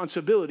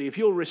responsibility, if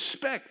you'll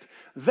respect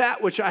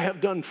that which I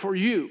have done for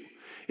you,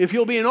 if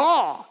you'll be in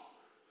awe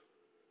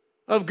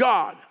of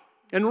God,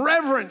 and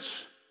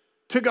reverence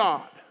to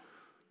God.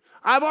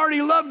 I've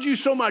already loved you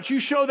so much. You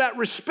show that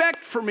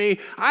respect for me.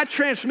 I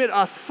transmit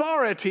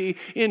authority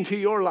into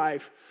your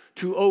life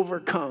to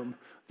overcome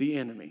the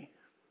enemy.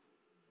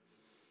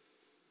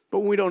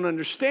 But when we don't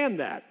understand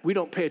that, we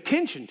don't pay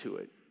attention to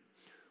it,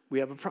 we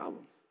have a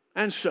problem.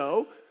 And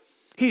so,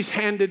 he's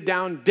handed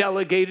down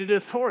delegated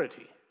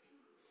authority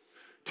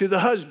to the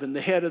husband.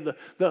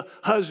 The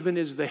husband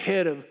is the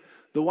head of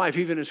the wife,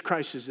 even as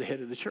Christ is the head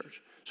of the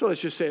church. So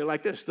let's just say it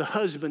like this. The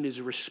husband is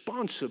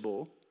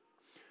responsible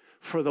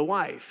for the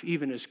wife,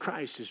 even as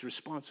Christ is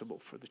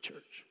responsible for the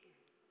church.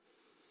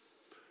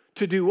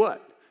 To do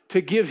what? To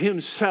give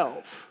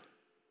himself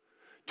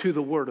to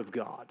the Word of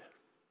God.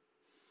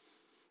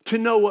 To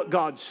know what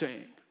God's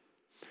saying.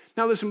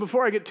 Now listen,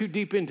 before I get too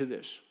deep into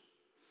this,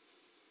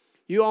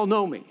 you all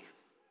know me.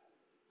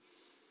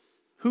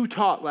 Who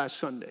taught last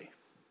Sunday?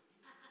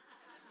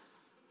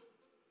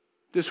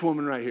 This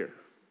woman right here.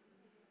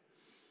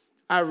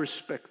 I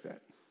respect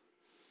that.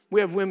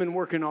 We have women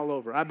working all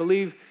over. I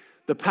believe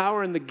the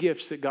power and the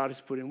gifts that God has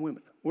put in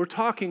women. We're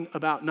talking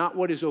about not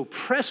what is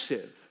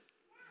oppressive,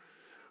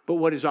 but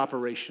what is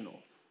operational.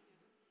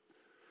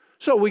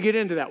 So we get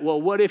into that. Well,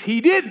 what if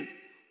he didn't?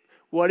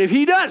 What if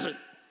he doesn't?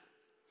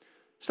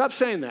 Stop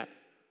saying that.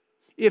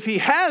 If he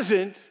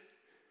hasn't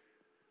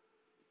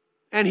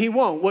and he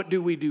won't, what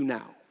do we do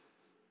now?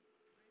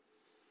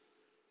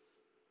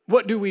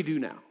 What do we do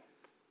now?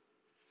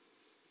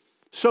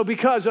 So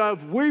because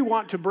we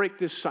want to break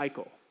this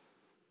cycle.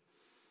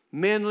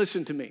 Men,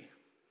 listen to me.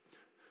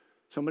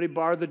 Somebody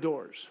bar the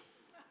doors.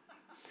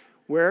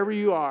 Wherever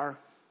you are,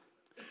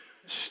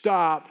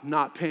 stop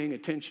not paying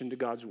attention to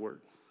God's word.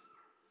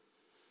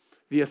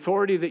 The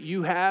authority that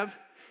you have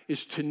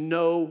is to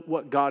know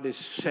what God is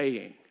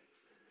saying.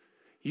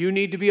 You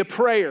need to be a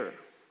prayer.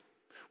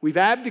 We've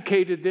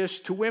abdicated this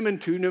to women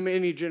too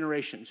many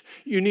generations.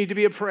 You need to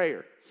be a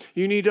prayer.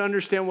 You need to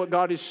understand what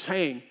God is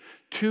saying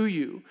to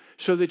you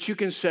so that you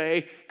can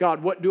say,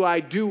 God, what do I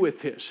do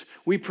with this?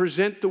 We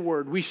present the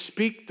word. We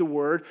speak the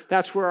word.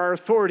 That's where our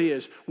authority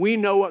is. We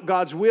know what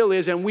God's will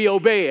is and we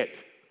obey it.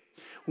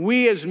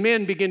 We as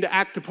men begin to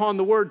act upon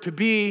the word to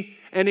be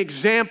an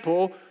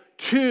example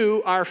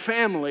to our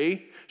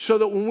family so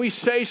that when we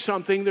say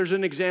something, there's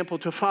an example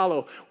to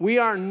follow. We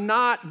are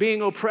not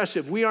being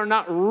oppressive. We are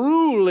not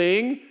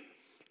ruling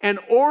and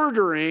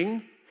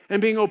ordering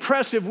and being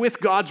oppressive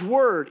with God's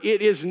word.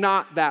 It is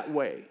not that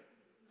way.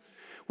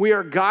 We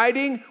are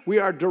guiding, we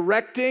are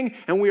directing,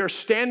 and we are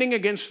standing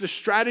against the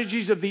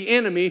strategies of the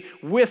enemy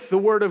with the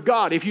word of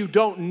God. If you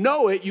don't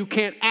know it, you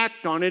can't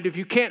act on it. If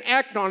you can't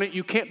act on it,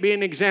 you can't be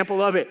an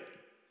example of it.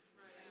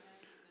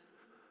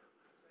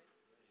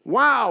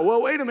 Wow,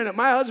 well, wait a minute.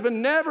 My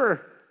husband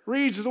never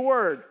reads the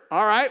word.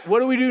 All right,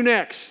 what do we do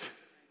next?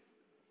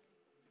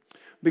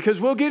 Because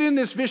we'll get in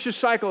this vicious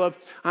cycle of,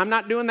 I'm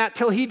not doing that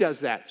till he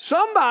does that.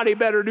 Somebody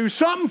better do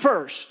something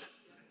first.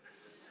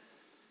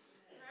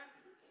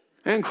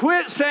 And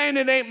quit saying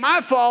it ain't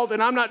my fault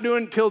and I'm not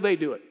doing it till they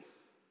do it.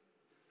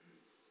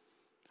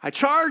 I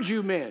charge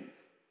you men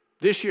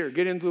this year,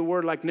 get into the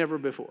word like never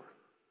before.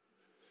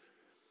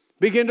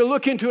 Begin to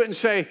look into it and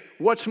say,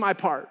 what's my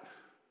part?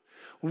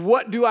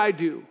 What do I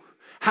do?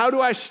 How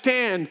do I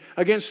stand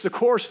against the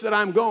course that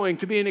I'm going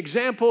to be an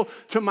example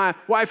to my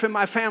wife and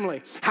my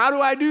family? How do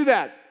I do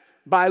that?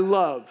 By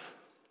love.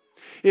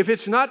 If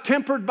it's not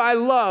tempered by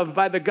love,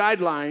 by the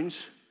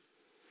guidelines,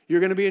 you're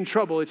going to be in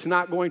trouble. It's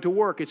not going to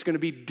work. It's going to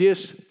be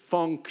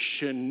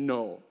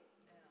dysfunctional.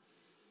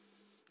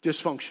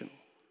 Dysfunctional.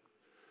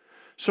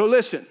 So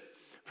listen,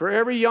 for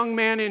every young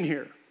man in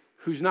here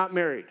who's not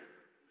married,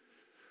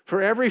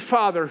 for every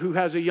father who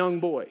has a young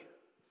boy,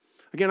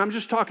 again, I'm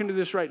just talking to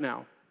this right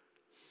now.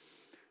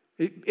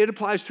 It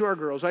applies to our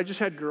girls. I just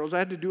had girls. I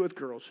had to do it with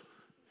girls.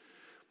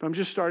 But I'm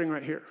just starting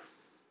right here.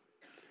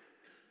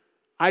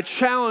 I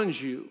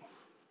challenge you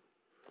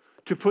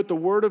to put the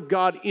Word of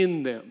God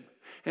in them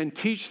and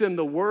teach them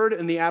the Word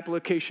and the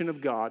application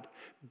of God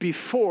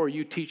before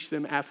you teach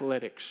them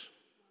athletics.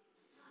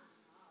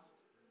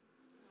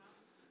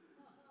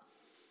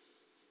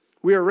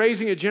 We are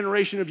raising a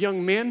generation of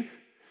young men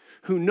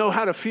who know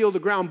how to field a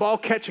ground ball,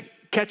 catch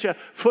a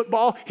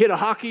football, hit a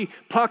hockey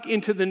puck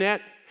into the net,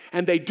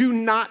 and they do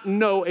not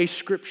know a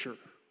scripture.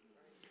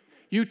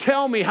 You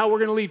tell me how we're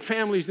going to lead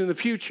families in the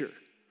future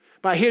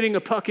by hitting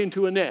a puck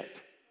into a net.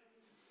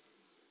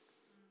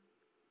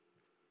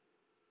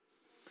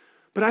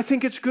 But I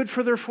think it's good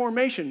for their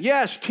formation.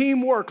 Yes,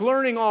 teamwork,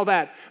 learning all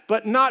that,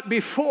 but not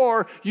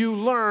before you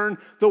learn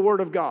the Word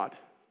of God.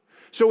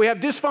 So we have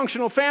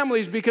dysfunctional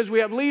families because we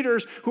have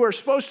leaders who are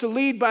supposed to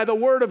lead by the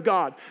Word of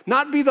God.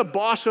 Not be the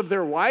boss of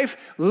their wife,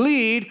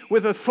 lead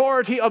with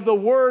authority of the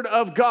Word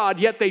of God,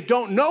 yet they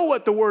don't know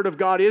what the Word of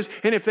God is,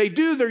 and if they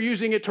do, they're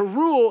using it to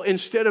rule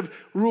instead of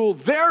rule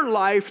their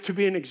life to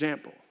be an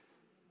example.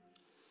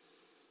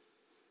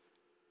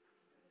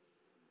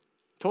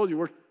 Told you,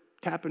 we're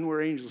tapping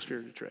where angels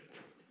fear to tread.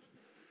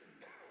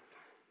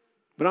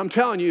 But I'm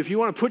telling you, if you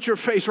want to put your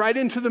face right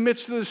into the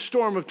midst of the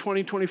storm of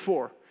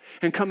 2024,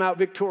 and come out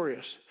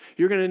victorious,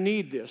 you're going to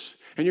need this,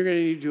 and you're going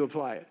to need to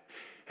apply it,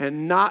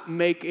 and not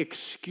make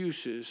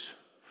excuses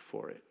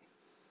for it.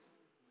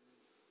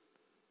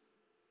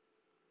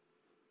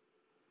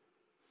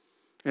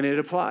 And it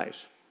applies.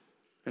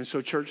 And so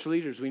church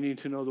leaders, we need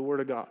to know the Word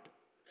of God.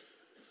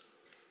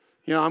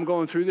 You know, I'm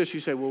going through this. You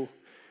say, well,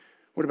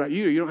 what about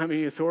you? You don't have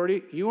any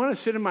authority? You want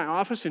to sit in my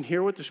office and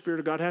hear what the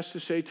Spirit of God has to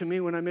say to me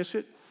when I miss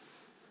it?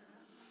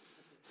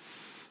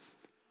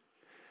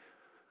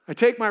 I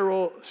take my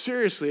role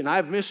seriously, and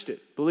I've missed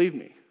it, believe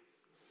me.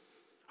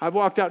 I've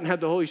walked out and had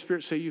the Holy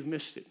Spirit say, you've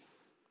missed it.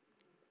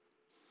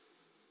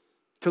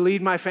 To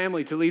lead my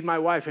family, to lead my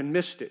wife, and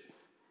missed it.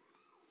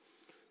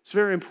 It's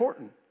very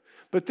important.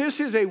 But this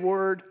is a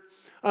word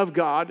of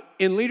God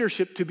in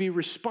leadership to be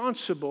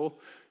responsible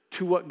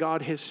to what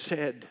God has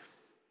said.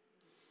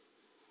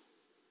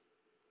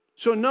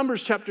 So in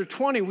Numbers chapter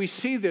 20, we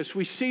see this.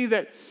 We see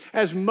that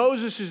as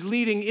Moses is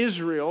leading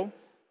Israel,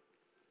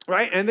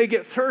 right, and they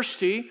get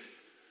thirsty,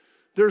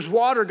 there's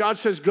water. God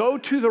says, go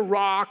to the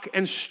rock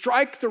and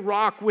strike the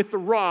rock with the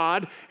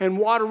rod, and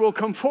water will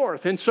come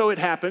forth. And so it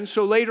happens.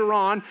 So later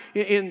on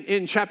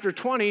in chapter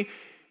 20,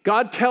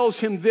 God tells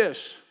him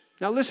this.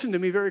 Now listen to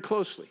me very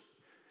closely.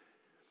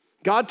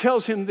 God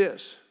tells him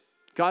this.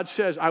 God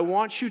says, I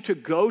want you to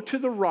go to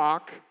the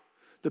rock.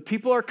 The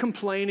people are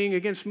complaining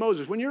against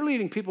Moses. When you're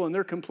leading people and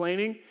they're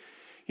complaining,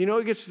 you know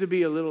it gets to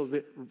be a little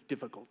bit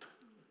difficult.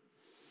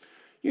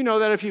 You know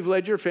that if you've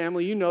led your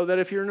family, you know that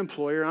if you're an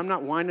employer, I'm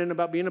not whining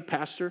about being a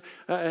pastor,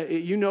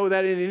 you know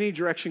that in any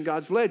direction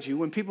God's led you.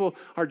 When people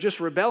are just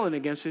rebelling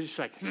against it, it's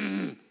like,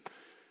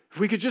 if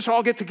we could just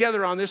all get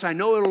together on this, I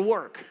know it'll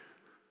work.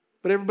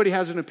 But everybody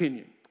has an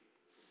opinion.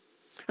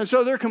 And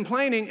so they're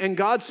complaining, and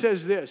God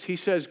says this. He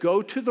says,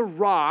 go to the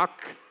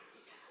rock.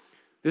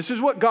 This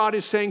is what God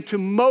is saying to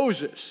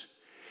Moses.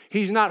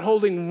 He's not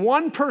holding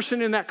one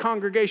person in that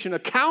congregation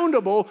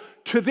accountable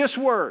to this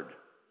word.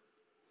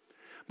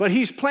 But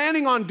he's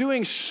planning on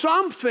doing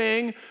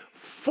something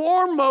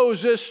for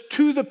Moses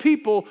to the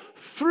people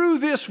through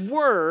this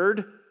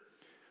word,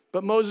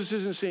 but Moses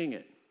isn't seeing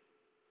it.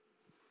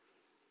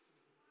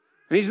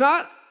 And he's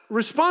not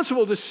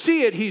responsible to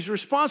see it, he's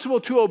responsible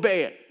to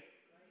obey it.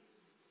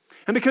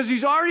 And because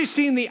he's already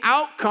seen the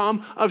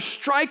outcome of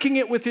striking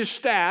it with his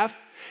staff,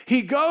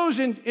 he goes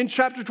in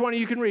chapter 20,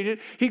 you can read it,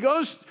 he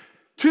goes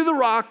to the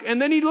rock,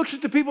 and then he looks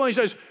at the people and he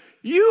says,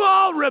 you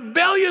all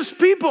rebellious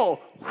people,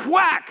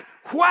 whack,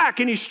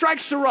 whack, and he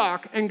strikes the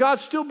rock, and God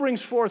still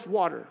brings forth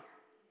water.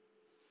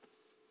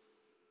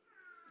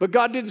 But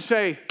God didn't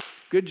say,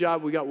 good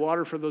job, we got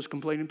water for those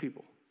complaining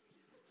people.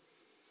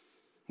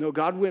 No,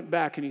 God went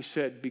back and he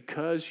said,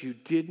 because you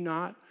did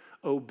not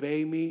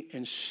obey me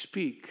and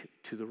speak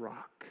to the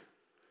rock,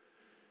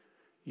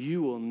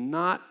 you will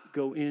not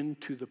go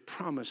into the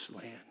promised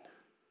land,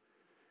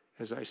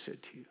 as I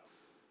said to you.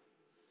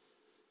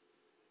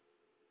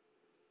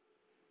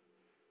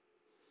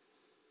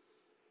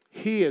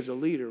 He, as a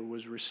leader,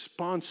 was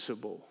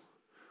responsible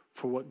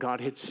for what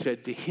God had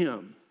said to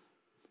him,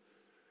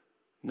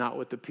 not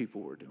what the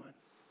people were doing.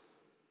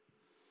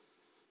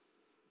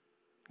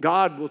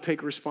 God will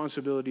take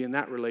responsibility in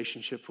that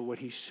relationship for what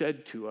he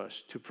said to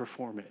us to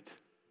perform it.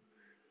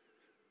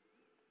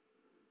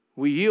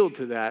 We yield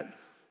to that,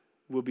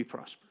 we'll be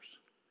prosperous.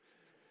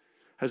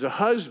 As a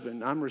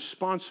husband, I'm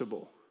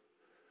responsible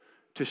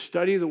to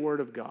study the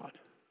Word of God,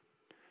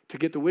 to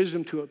get the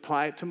wisdom to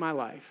apply it to my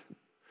life,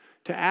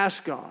 to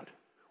ask God,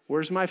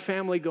 where's my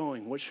family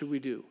going? What should we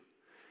do?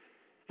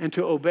 And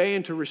to obey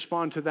and to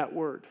respond to that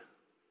word.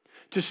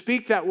 To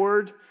speak that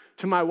word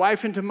to my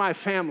wife and to my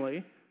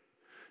family,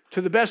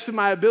 to the best of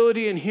my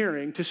ability and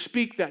hearing, to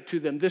speak that to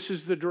them. This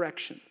is the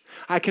direction.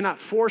 I cannot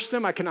force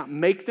them. I cannot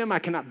make them. I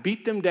cannot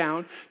beat them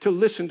down to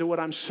listen to what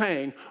I'm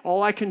saying.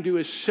 All I can do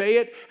is say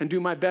it and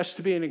do my best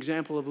to be an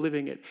example of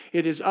living it.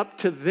 It is up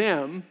to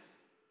them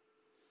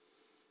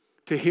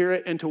to hear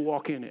it and to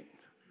walk in it.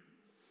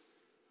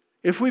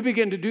 If we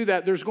begin to do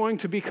that, there's going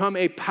to become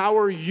a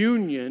power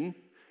union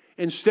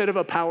instead of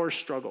a power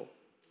struggle.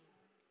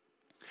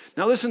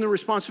 Now listen, the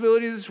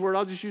responsibility of this word,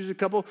 I'll just use a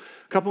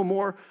couple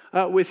more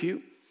with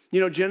you. You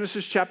know,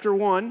 Genesis chapter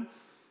 1,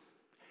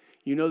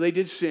 you know they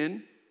did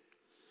sin.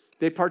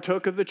 They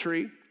partook of the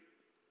tree.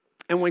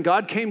 And when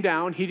God came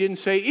down, he didn't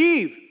say,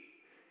 Eve,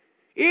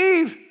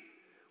 Eve,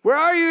 where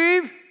are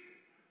you, Eve?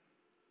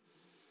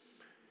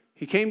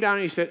 He came down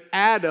and he said,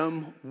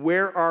 Adam,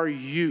 where are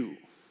you?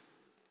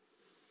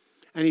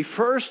 And he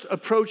first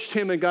approached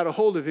him and got a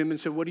hold of him and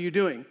said, what are you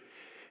doing?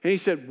 And he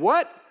said,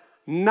 what?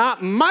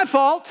 Not my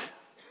fault.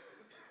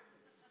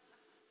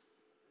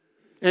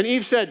 And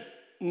Eve said,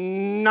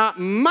 not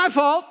my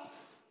fault.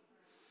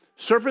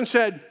 Serpent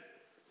said,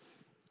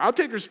 I'll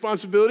take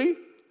responsibility.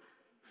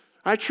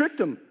 I tricked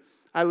him.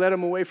 I led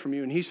him away from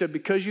you. And he said,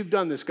 because you've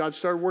done this, God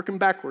started working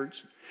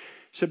backwards.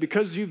 He said,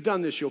 because you've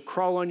done this, you'll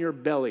crawl on your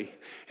belly,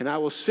 and I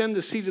will send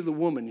the seed of the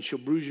woman, and she'll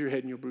bruise your head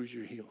and you'll bruise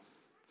your heel.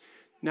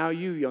 Now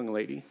you, young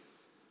lady,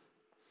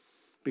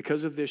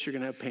 because of this, you're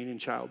going to have pain in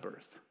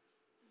childbirth.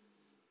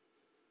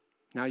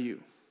 Now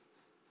you,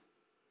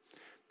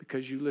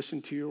 because you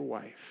listened to your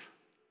wife,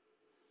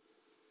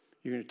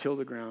 you're going to till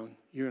the ground.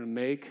 You're going to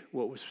make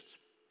what was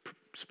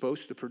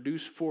supposed to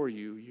produce for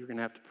you, you're going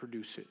to have to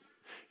produce it.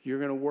 You're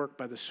going to work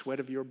by the sweat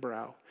of your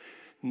brow.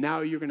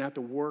 Now you're going to have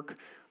to work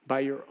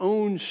by your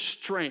own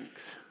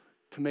strength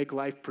to make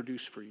life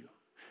produce for you.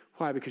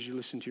 Why? Because you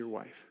listened to your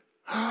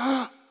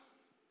wife.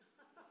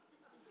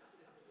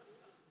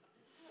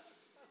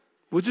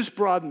 We'll just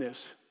broaden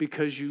this.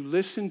 Because you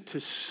listened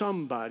to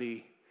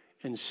somebody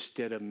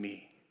instead of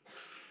me.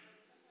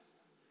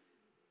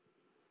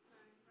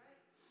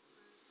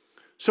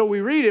 So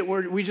we read it,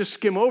 we just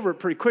skim over it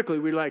pretty quickly.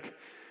 We're like,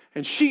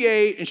 and she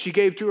ate, and she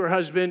gave to her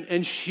husband,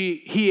 and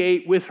he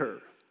ate with her.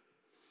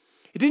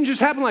 It didn't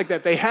just happen like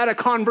that. They had a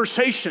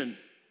conversation.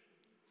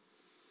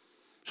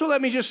 So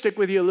let me just stick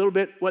with you a little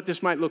bit what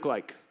this might look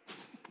like.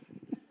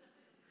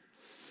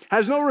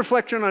 Has no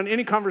reflection on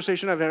any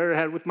conversation I've ever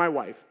had with my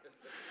wife.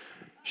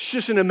 It's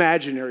just an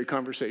imaginary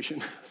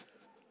conversation.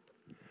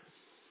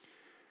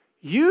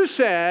 You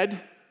said,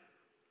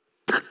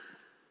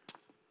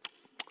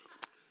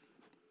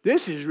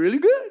 This is really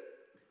good.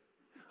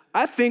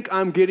 I think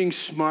I'm getting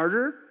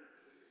smarter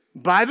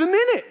by the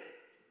minute.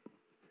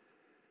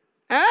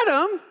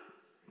 Adam,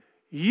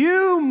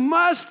 you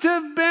must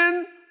have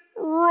been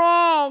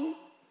wrong.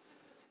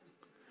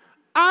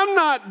 I'm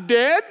not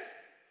dead.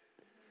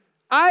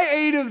 I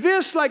ate of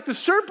this like the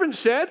serpent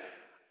said.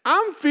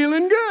 I'm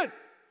feeling good.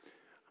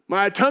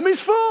 My tummy's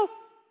full.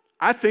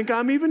 I think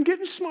I'm even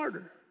getting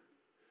smarter.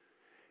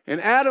 And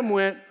Adam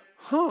went,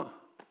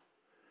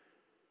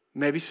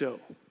 maybe so.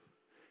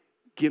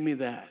 Give me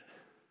that.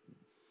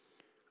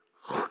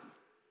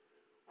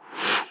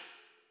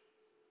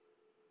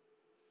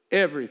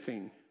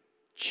 Everything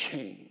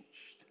changed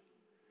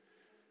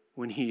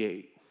when he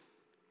ate.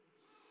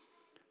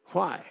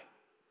 Why?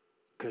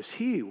 Because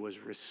he was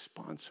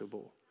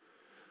responsible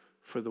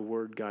for the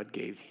word God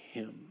gave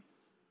him.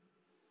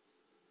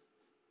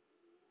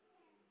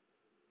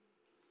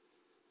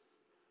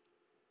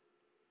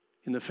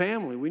 In the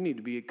family, we need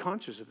to be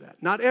conscious of that.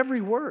 Not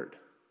every word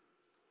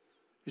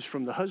is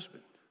from the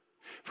husband.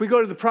 If we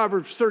go to the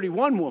Proverbs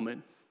 31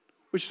 woman,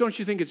 which don't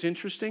you think it's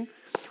interesting?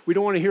 We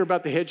don't want to hear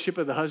about the headship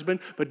of the husband,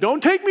 but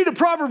don't take me to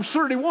Proverbs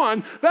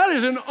 31. That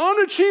is an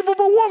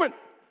unachievable woman.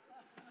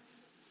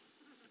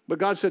 But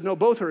God said, no,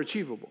 both are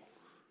achievable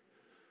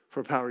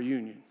for a power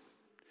union.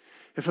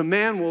 If a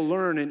man will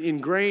learn and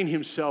ingrain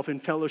himself in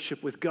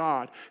fellowship with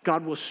God,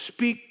 God will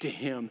speak to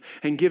him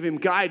and give him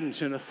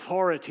guidance and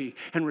authority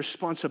and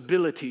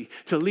responsibility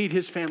to lead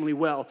his family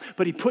well.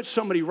 But he puts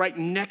somebody right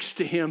next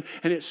to him,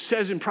 and it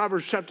says in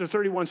Proverbs chapter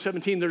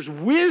 31:17, there's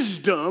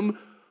wisdom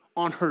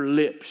on her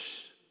lips.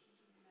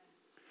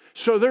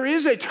 So there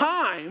is a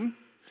time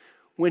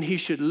when he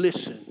should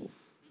listen.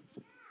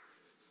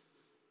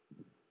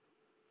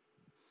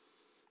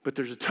 But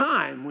there's a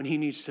time when he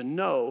needs to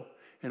know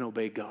and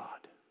obey God.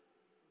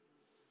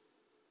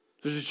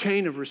 There's a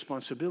chain of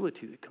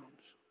responsibility that comes.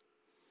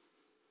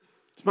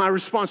 It's my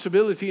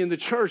responsibility in the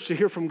church to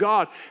hear from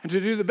God and to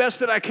do the best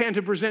that I can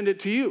to present it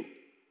to you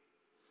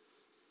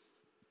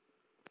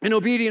in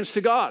obedience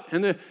to God.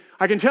 And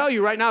I can tell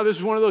you right now, this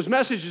is one of those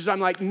messages I'm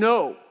like,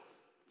 no,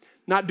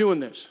 not doing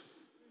this.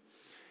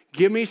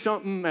 Give me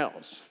something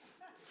else.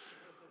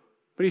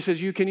 But he says,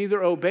 you can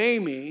either obey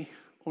me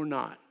or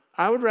not.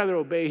 I would rather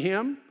obey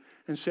him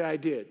and say I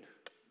did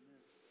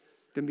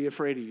than be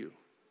afraid of you.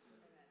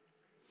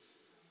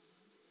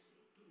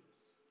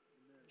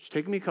 It's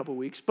taken me a couple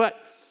weeks, but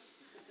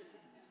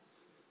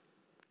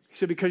he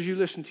said, because you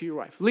listened to your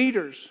wife.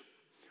 Leaders,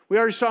 we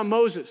already saw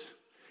Moses,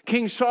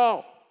 King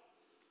Saul.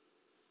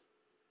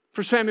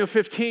 For Samuel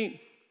 15,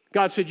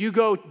 God said, you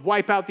go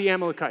wipe out the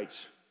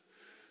Amalekites.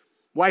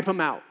 Wipe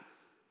them out.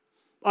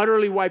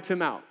 Utterly wipe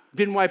them out.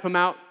 Didn't wipe them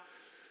out.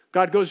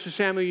 God goes to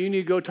Samuel, you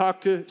need to go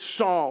talk to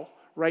Saul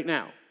right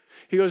now.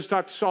 He goes to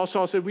talk to Saul.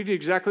 Saul said, we did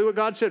exactly what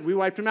God said. We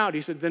wiped him out.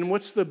 He said, then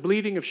what's the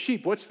bleating of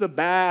sheep? What's the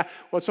bah?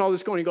 What's all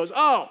this going? He goes,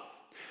 oh,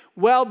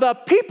 well, the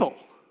people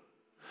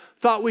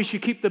thought we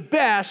should keep the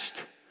best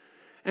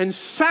and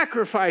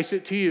sacrifice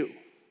it to you.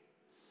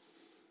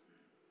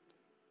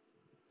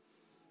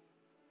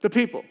 The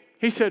people.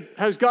 He said,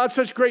 has God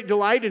such great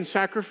delight in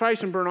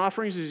sacrifice and burnt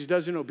offerings as he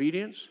does in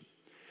obedience?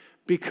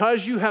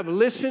 Because you have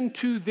listened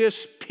to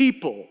this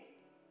people,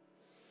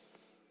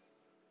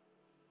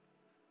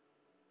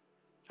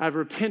 I've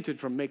repented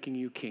from making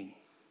you king.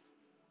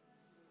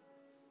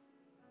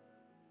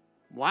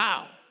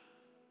 Wow.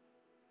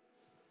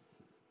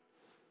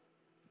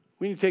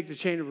 We need to take the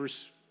chain of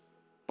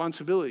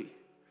responsibility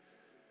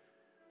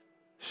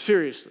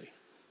seriously.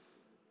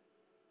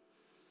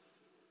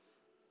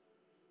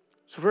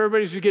 So for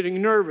everybody who's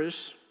getting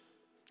nervous,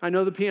 I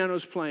know the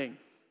piano's playing.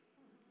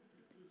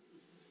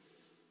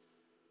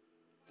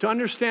 To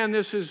understand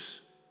this as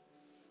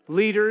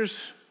leaders,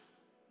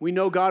 we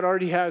know God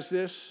already has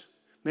this.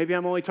 Maybe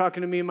I'm only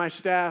talking to me and my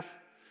staff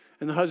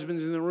and the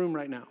husbands in the room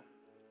right now.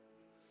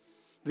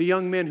 The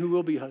young men who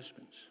will be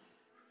husbands.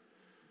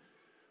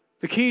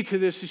 The key to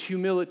this is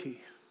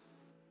humility.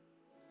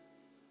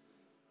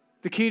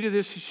 The key to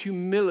this is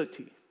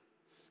humility.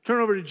 Turn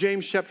over to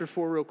James chapter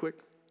 4 real quick.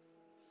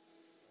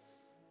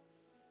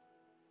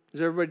 Is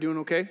everybody doing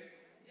okay?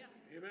 Yes.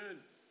 Amen.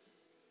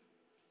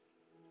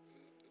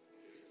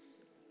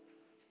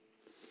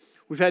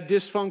 We've had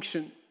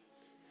dysfunction in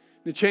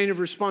the chain of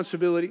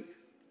responsibility,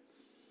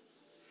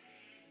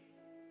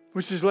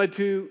 which has led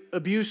to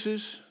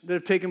abuses that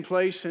have taken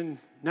place, and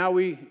now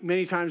we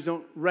many times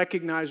don't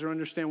recognize or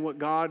understand what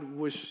God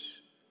was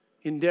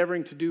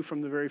endeavoring to do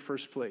from the very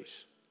first place.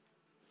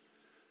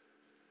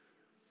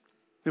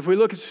 If we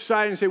look at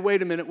society and say,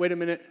 wait a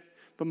minute,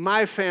 but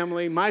my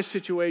family, my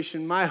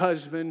situation, my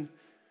husband,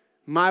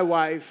 my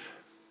wife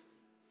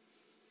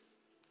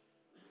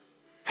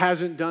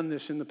hasn't done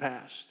this in the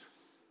past.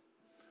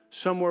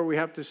 Somewhere we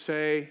have to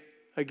say,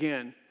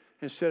 again,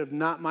 instead of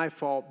not my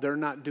fault, they're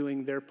not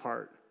doing their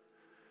part.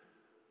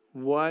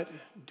 What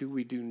do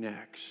we do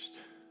next?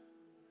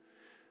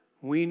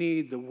 We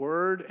need the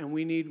word and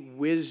we need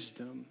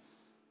wisdom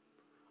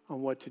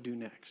on what to do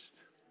next.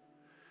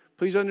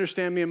 Please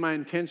understand me in my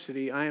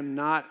intensity. I am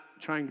not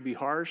trying to be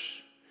harsh.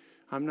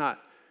 I'm not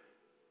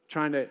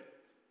trying to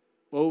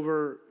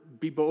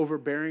be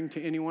overbearing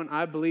to anyone.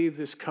 I believe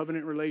this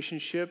covenant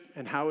relationship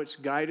and how it's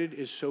guided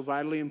is so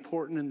vitally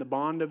important, and the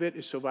bond of it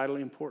is so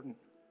vitally important.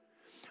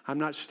 I'm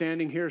not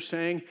standing here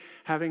saying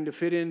having to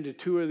fit into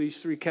two of these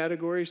three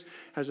categories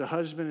as a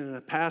husband and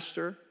a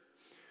pastor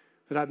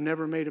that I've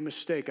never made a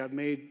mistake. I've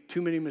made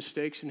too many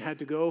mistakes and had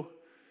to go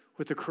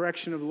with the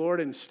correction of the Lord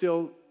and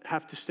still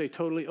have to stay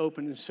totally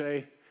open and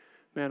say,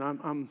 man,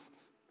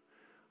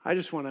 I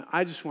just want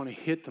to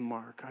hit the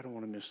mark. I don't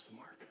want to miss the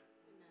mark.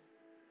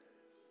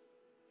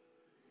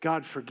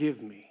 God,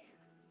 forgive me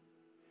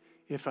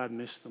if I've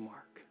missed the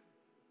mark.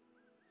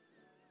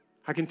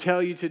 I can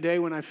tell you today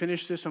when I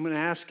finish this, I'm going to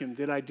ask him,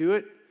 did I do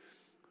it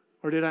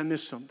or did I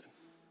miss something?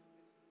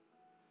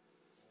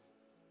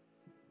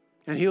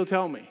 And he'll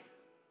tell me.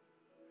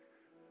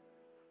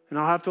 And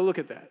I'll have to look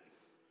at that.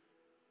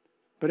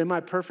 But am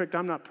I perfect?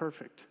 I'm not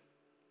perfect.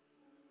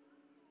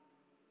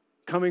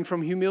 Coming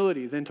from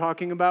humility, then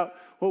talking about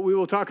what we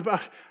will talk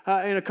about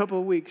in a couple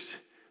of weeks,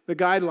 the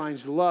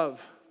guidelines, love.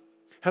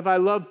 Have I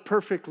loved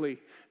perfectly?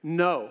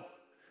 No.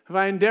 Have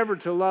I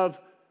endeavored to love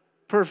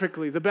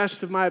perfectly, the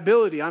best of my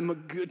ability? I'm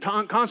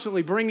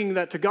constantly bringing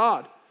that to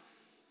God.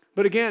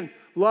 But again,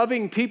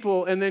 loving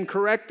people and then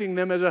correcting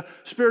them as a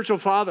spiritual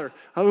father.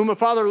 Whom a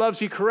father loves,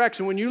 he corrects.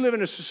 And when you live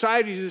in a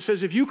society that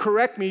says, if you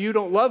correct me, you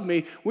don't love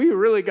me, we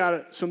really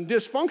got some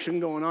dysfunction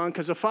going on,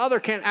 because a father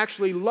can't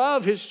actually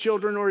love his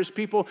children or his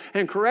people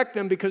and correct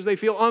them because they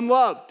feel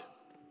unloved.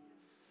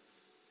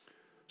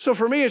 So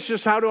for me, it's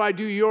just, how do I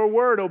do your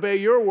word, obey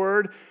your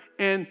word,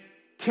 and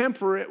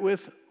temper it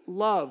with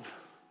love?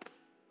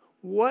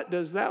 What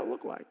does that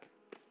look like?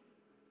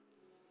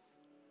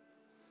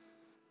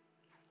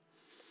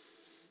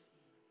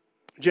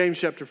 James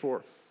chapter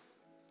 4.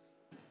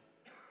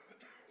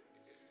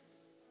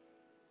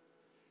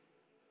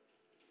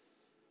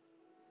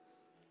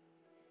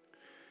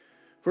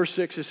 Verse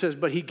 6, it says,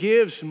 but he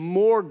gives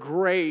more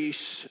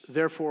grace.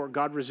 Therefore,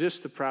 God resists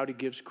the proud. He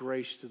gives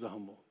grace to the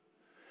humble.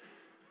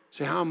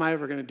 Say, how am I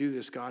ever going to do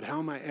this, God? How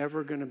am I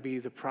ever going to be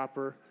the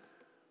proper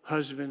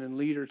husband and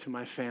leader to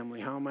my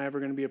family? How am I ever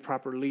going to be a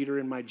proper leader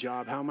in my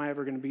job? How am I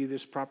ever going to be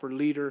this proper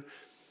leader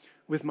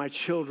with my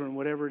children,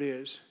 whatever it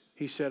is?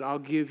 He said, I'll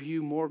give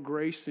you more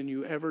grace than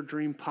you ever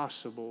dreamed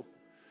possible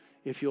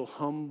if you'll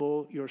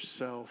humble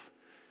yourself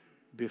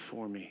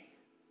before me.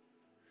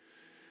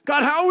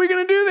 God, how are we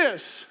going to do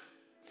this?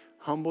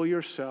 Humble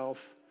yourself,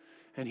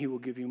 and he will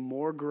give you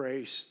more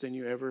grace than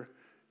you ever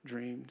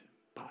dreamed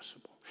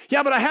possible.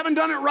 Yeah, but I haven't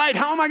done it right.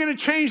 How am I going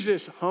to change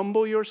this?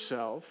 Humble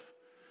yourself,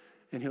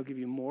 and he'll give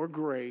you more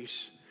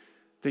grace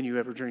than you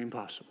ever dreamed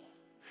possible.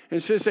 And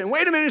instead of saying,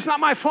 wait a minute, it's not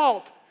my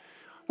fault.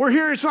 We're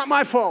here, it's not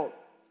my fault.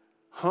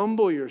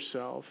 Humble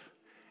yourself,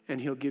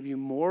 and he'll give you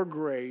more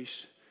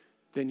grace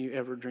than you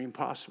ever dreamed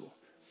possible.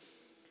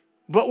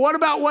 But what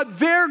about what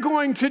they're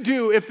going to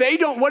do?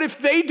 What if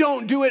they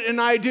don't do it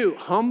and I do?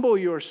 Humble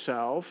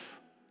yourself,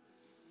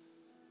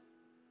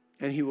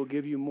 and he will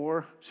give you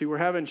more. See, we're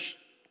having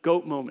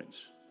goat moments.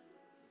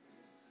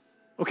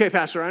 Okay,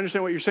 Pastor, I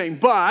understand what you're saying,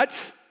 but,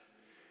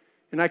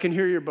 and I can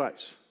hear your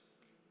buts.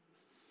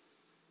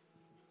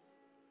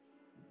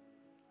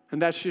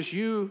 And that's just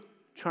you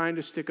trying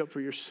to stick up for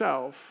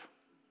yourself.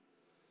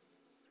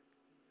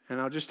 And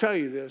I'll just tell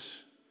you this.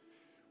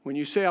 When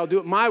you say, I'll do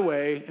it my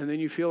way, and then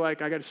you feel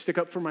like I got to stick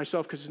up for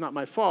myself because it's not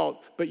my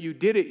fault, but you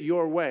did it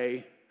your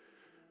way,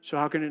 so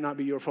how can it not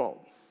be your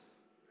fault?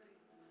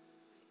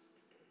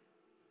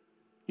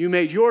 You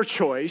made your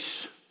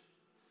choice.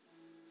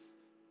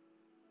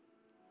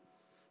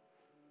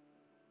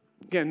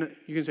 Again,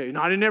 you can say,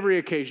 not in every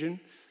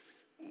occasion.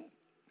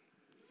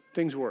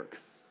 Things work.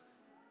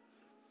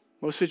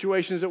 Most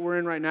situations that we're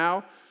in right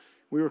now,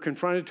 we were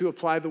confronted to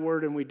apply the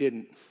word and we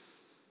didn't.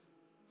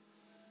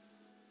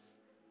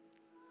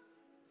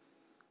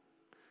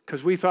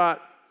 Because we thought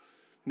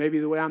maybe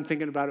the way I'm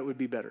thinking about it would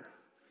be better.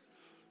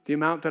 The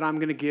amount that I'm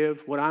going to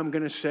give, what I'm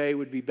going to say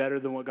would be better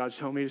than what God's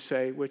told me to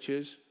say, which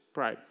is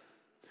pride.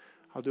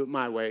 I'll do it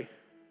my way.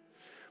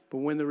 But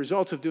when the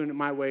results of doing it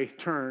my way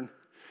turn,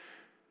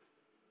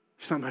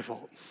 it's not my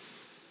fault.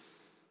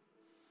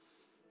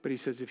 But he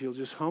says, if you'll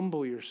just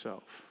humble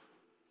yourself,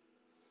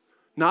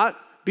 not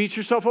beat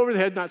yourself over the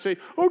head, not say,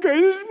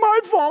 okay, this is my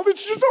fault,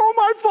 it's just all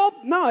my fault.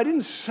 No, I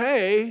didn't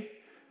say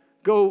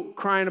go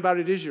crying about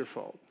it is your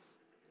fault.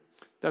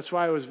 That's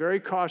why I was very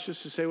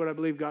cautious to say what I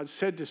believe God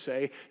said to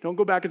say. Don't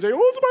go back and say, oh,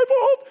 it's my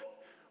fault,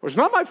 or it's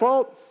not my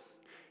fault.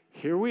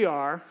 Here we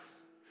are.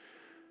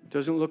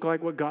 Doesn't look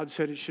like what God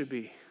said it should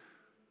be.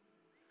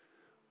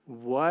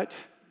 What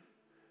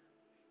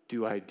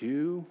do I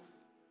do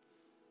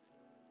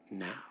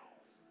now?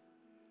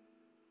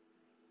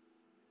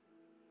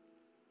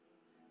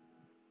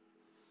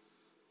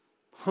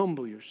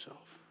 Humble yourself.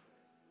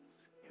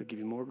 He'll give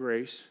you more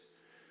grace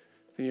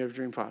than you ever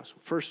dreamed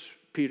possible. 1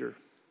 Peter.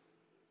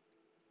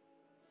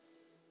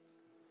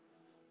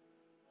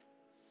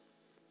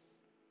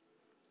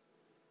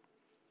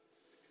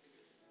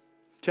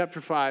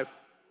 Chapter 5.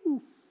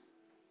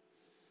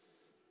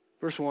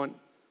 Verse 1.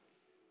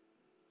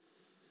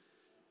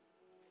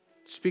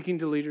 Speaking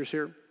to leaders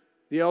here.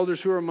 The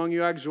elders who are among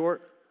you I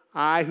exhort,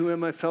 I who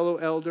am a fellow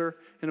elder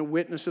and a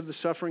witness of the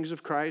sufferings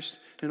of Christ,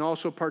 and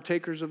also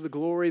partakers of the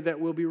glory that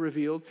will be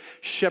revealed,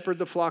 shepherd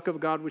the flock of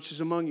God which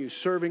is among you,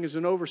 serving as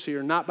an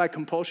overseer, not by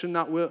compulsion,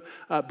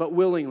 but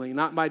willingly,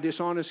 not by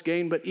dishonest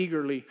gain, but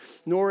eagerly,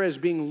 nor as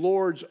being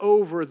lords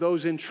over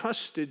those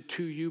entrusted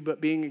to you, but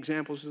being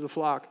examples of the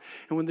flock.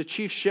 And when the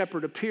chief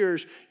shepherd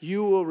appears,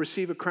 you will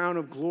receive a crown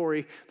of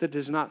glory that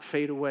does not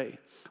fade away.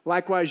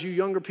 Likewise, you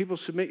younger people,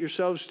 submit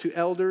yourselves to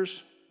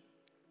elders.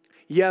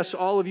 Yes,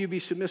 all of you be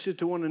submissive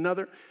to one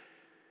another.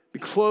 Be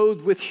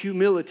clothed with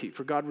humility,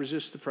 for God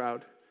resists the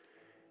proud,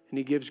 and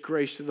he gives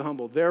grace to the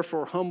humble.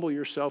 Therefore, humble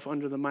yourself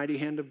under the mighty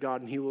hand of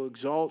God, and he will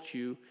exalt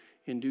you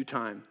in due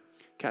time,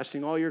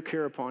 casting all your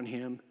care upon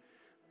him,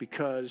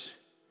 because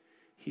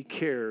he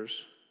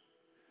cares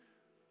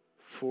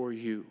for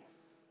you.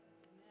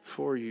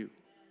 For you.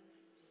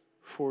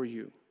 For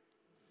you.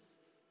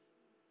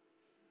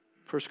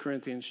 1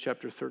 Corinthians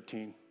chapter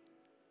 13.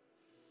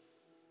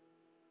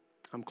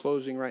 I'm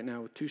closing right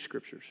now with two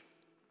scriptures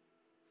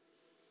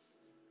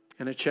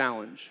and a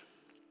challenge.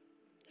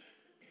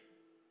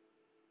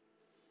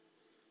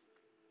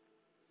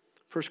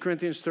 1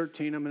 Corinthians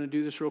 13, I'm going to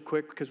do this real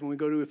quick because when we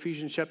go to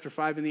Ephesians chapter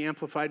 5 in the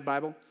Amplified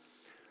Bible,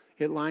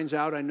 it lines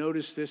out, I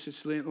noticed this,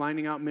 it's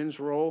lining out men's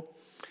role.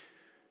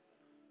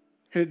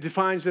 And it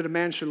defines that a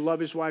man should love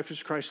his wife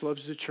as Christ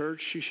loves the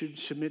church. She should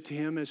submit to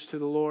him as to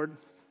the Lord.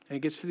 And it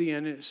gets to the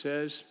end and it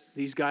says,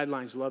 these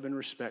guidelines, love and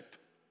respect.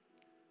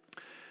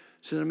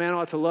 So that a man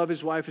ought to love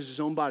his wife as his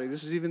own body.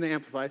 This is even the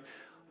Amplified.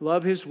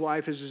 Love his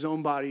wife as his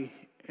own body,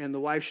 and the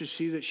wife should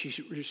see that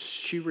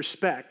she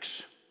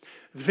respects,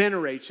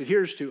 venerates,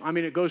 adheres to. I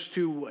mean, it goes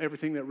to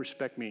everything that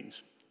respect means.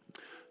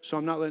 So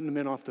I'm not letting the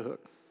men off the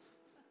hook.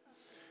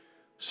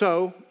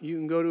 So you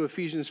can go to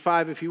Ephesians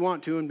 5 if you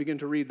want to and begin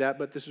to read that,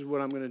 but this is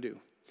what I'm going to do.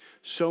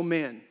 So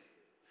men,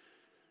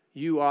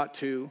 you ought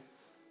to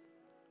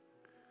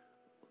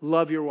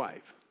love your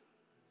wife.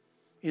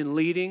 In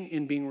leading,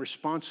 in being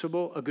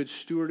responsible, a good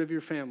steward of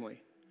your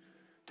family,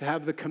 to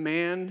have the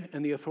command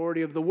and the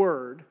authority of the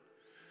word,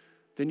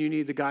 then you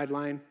need the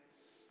guideline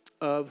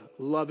of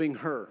loving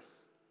her.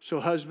 So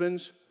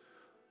husbands,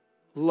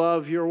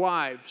 love your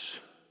wives.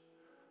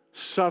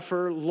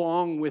 Suffer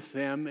long with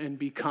them and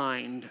be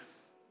kind.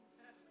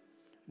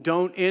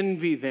 Don't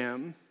envy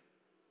them.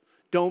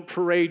 Don't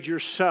parade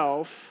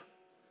yourself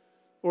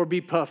or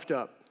be puffed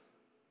up.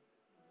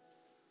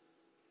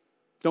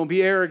 Don't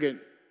be arrogant.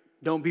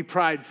 Don't be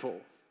prideful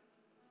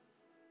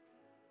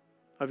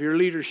of your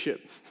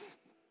leadership.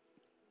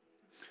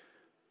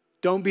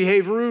 Don't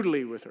behave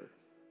rudely with her.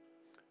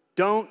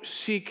 Don't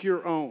seek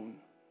your own.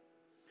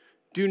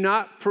 Do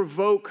not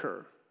provoke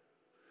her.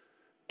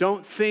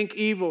 Don't think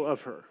evil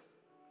of her.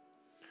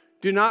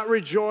 Do not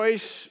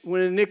rejoice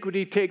when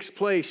iniquity takes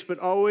place, but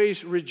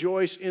always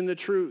rejoice in the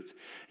truth.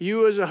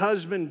 You as a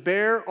husband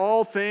bear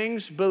all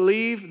things,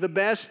 believe the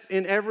best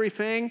in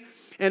everything,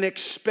 and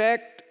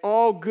expect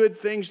all good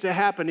things to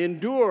happen.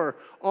 Endure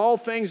all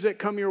things that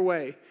come your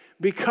way,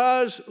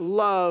 because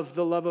love,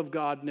 the love of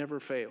God, never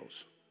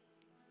fails.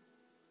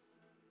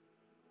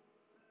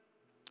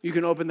 You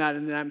can open that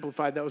in the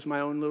Amplified. That was my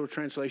own little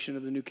translation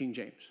of the New King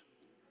James.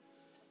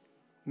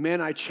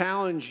 Men, I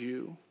challenge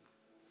you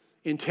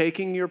in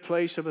taking your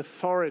place of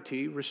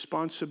authority,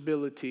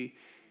 responsibility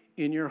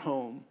in your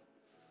home,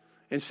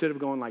 instead of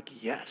going like,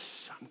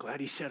 yes, I'm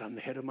glad he said I'm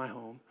the head of my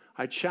home.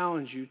 I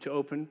challenge you to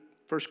open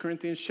 1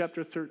 Corinthians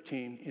chapter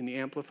 13 in the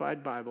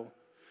Amplified Bible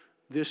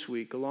this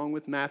week, along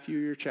with Matthew,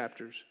 your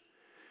chapters.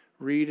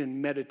 Read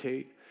and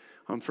meditate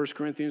on 1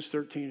 Corinthians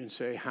 13 and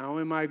say, how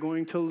am I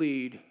going to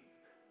lead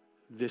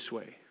this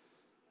way?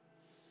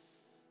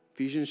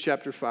 Ephesians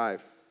chapter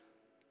 5.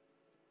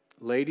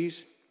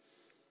 Ladies,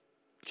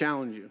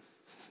 challenge you.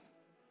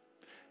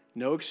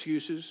 No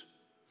excuses.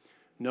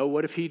 No,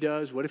 what if he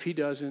does? What if he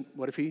doesn't?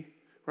 What if he,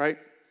 right?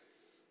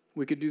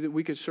 We could do that.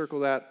 We could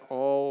circle that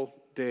all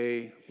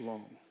day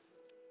long.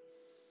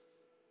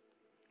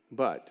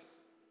 But,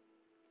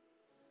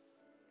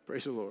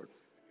 praise the Lord.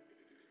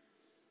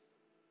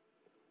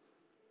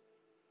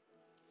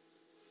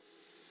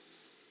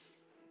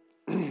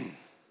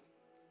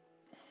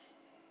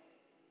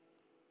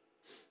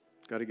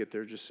 Got to get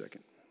there just a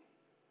second.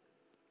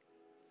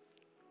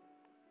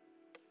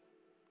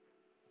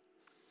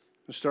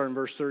 Let's start in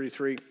verse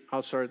 33.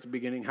 I'll start at the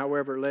beginning.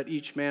 However, let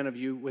each man of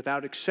you,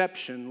 without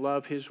exception,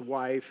 love his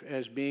wife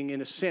as being,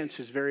 in a sense,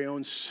 his very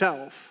own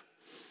self.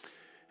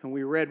 And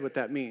we read what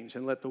that means.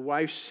 And let the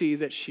wife see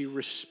that she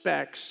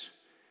respects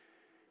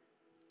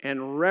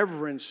and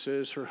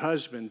reverences her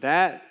husband,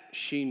 that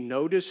she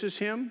notices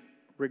him,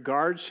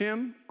 regards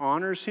him,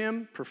 honors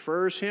him,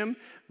 prefers him,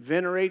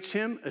 venerates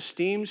him,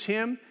 esteems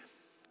him,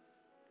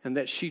 and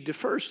that she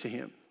defers to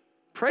him,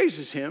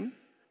 praises him,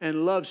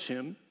 and loves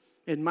him,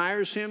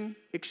 admires him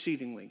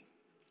exceedingly.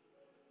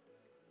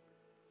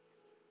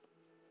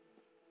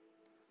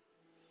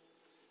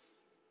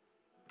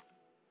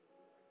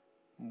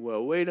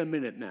 Well, wait a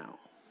minute now.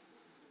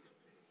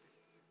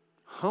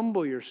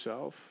 Humble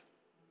yourself,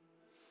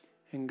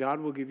 and God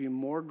will give you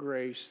more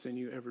grace than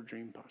you ever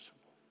dreamed possible.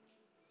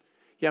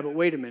 Yeah, but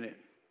wait a minute.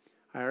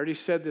 I already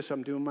said this.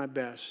 I'm doing my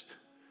best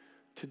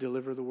to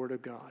deliver the Word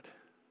of God.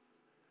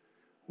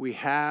 We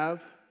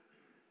have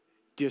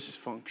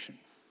dysfunction.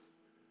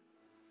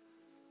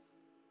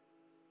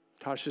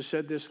 Tasha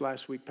said this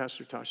last week.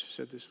 Pastor Tasha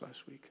said this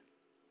last week.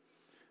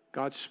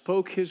 God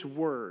spoke His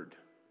Word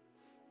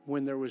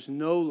when there was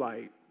no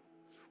light,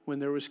 when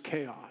there was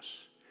chaos.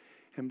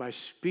 And by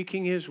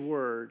speaking His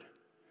Word,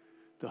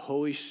 the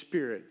Holy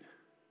Spirit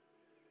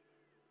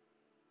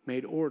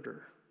made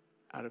order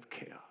out of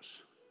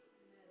chaos.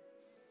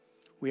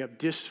 We have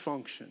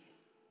dysfunction.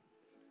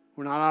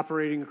 We're not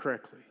operating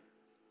correctly.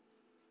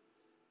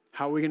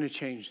 How are we going to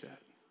change that?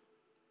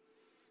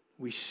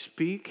 We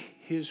speak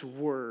His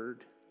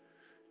Word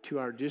to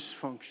our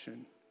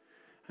dysfunction,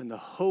 and the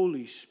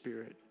Holy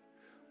Spirit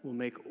will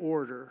make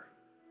order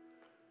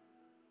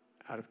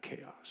out of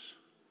chaos.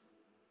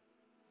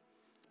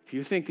 If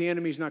you think the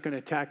enemy's not going to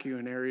attack you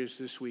in areas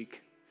this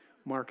week,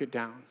 mark it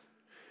down.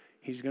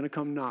 He's going to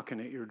come knocking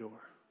at your door.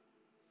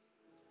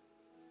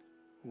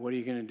 What are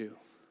you going to do?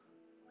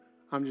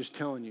 I'm just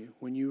telling you,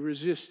 when you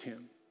resist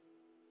him,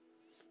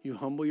 you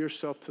humble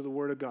yourself to the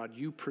Word of God.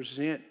 You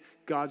present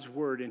God's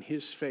Word in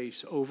His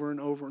face over and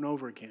over and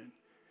over again.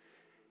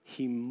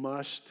 He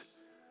must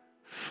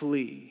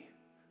flee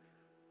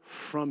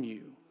from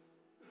you,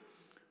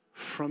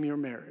 from your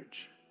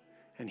marriage,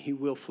 and he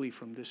will flee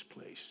from this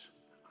place.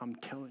 I'm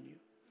telling you.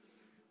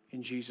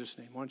 In Jesus'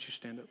 name. Why don't you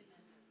stand up?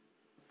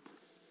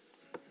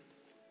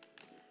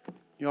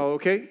 You all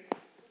okay?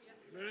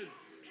 Amen.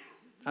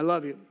 I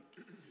love you.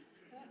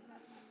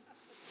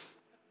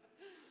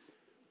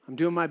 I'm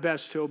doing my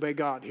best to obey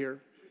God here.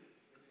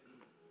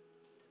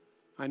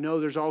 I know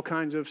there's all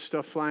kinds of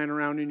stuff flying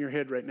around in your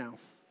head right now.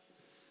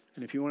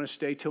 And if you want to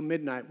stay till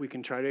midnight, we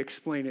can try to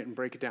explain it and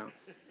break it down.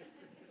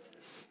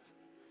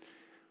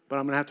 But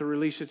I'm going to have to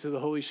release it to the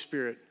Holy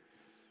Spirit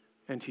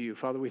and to you.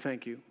 Father, we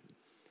thank you.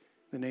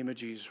 In the name of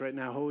Jesus. Right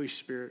now, Holy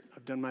Spirit,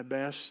 I've done my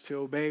best to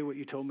obey what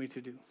you told me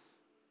to do.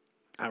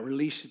 I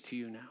release it to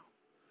you now.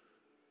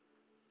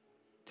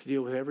 To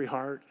deal with every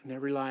heart and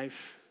every life,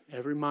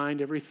 every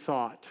mind, every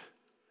thought.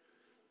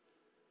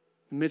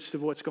 In the midst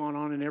of what's going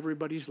on in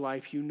everybody's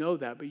life, you know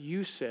that. But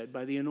you said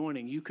by the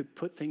anointing, you could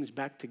put things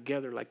back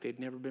together like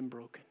they'd never been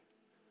broken.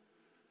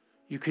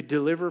 You could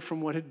deliver from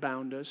what had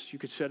bound us. You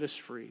could set us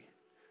free.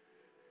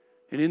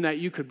 And in that,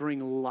 you could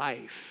bring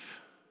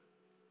life.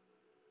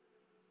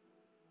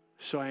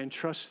 So I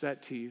entrust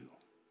that to you.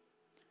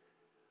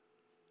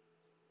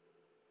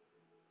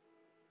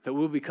 That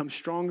we'll become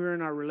stronger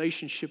in our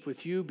relationship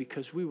with you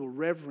because we will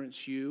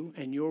reverence you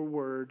and your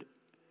word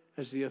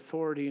as the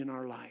authority in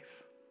our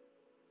life.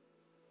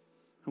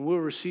 And we'll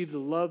receive the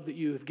love that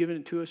you have given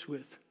it to us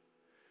with.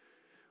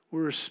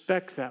 We'll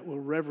respect that. We'll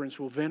reverence.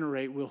 We'll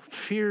venerate. We'll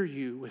fear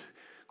you with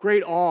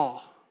great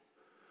awe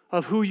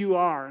of who you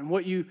are and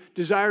what you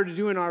desire to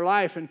do in our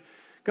life. And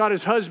God,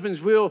 as husbands,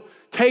 we'll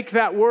take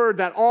that word,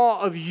 that awe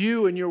of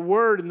you and your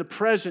word and the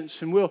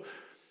presence, and we'll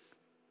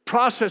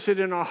process it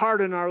in our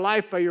heart and our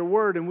life by your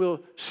word, and we'll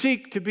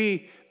seek to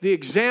be the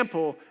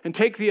example and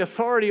take the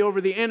authority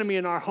over the enemy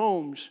in our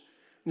homes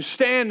and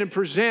stand and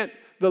present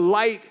the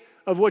light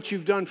of what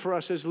you've done for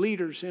us as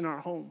leaders in our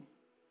home.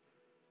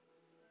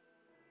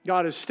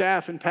 God, as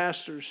staff and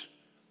pastors,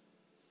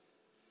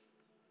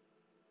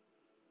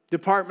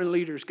 department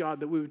leaders, God,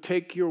 that we would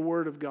take your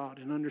word of God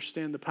and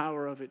understand the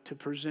power of it to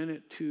present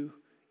it to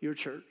your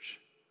church.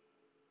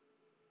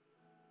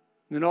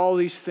 And then all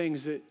these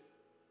things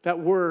that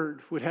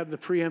word would have the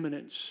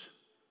preeminence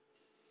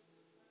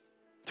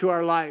to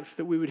our life,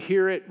 that we would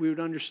hear it, we would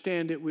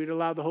understand it, we would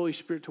allow the Holy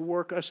Spirit to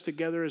work us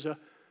together as a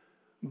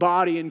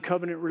body in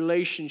covenant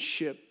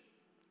relationship,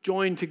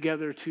 joined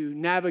together to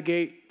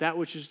navigate that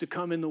which is to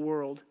come in the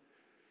world.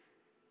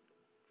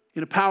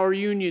 In a power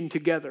union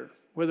together,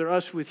 whether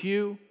us with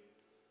you,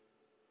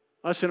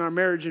 us in our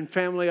marriage and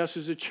family, us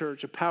as a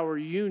church, a power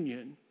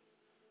union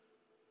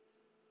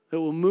that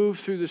will move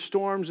through the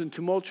storms and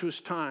tumultuous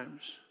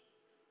times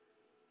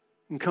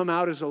and come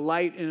out as a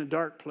light in a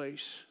dark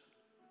place,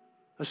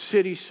 a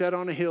city set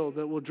on a hill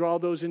that will draw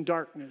those in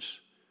darkness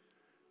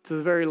to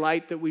the very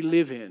light that we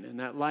live in. And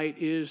that light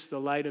is the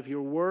light of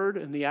your word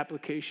and the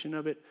application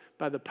of it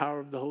by the power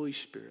of the Holy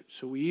Spirit.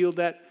 So we yield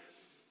that.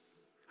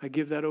 I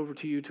give that over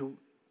to you to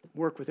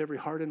work with every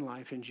heart and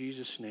life in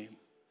Jesus' name.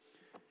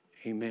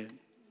 Amen.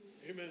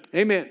 Amen.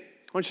 Amen.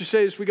 Why don't you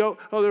say as we go?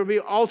 Oh, there will be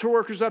altar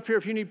workers up here.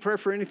 If you need prayer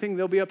for anything,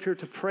 they'll be up here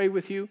to pray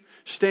with you,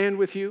 stand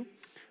with you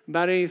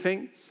about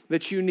anything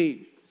that you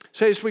need.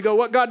 Say as we go,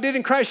 what God did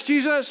in Christ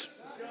Jesus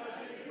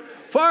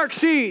far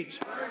exceeds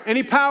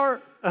any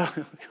power.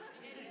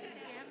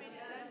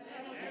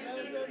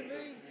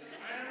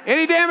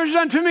 Any damage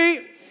done to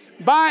me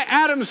by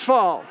Adam's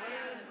fall.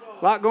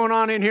 A lot going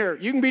on in here.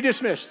 You can be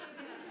dismissed.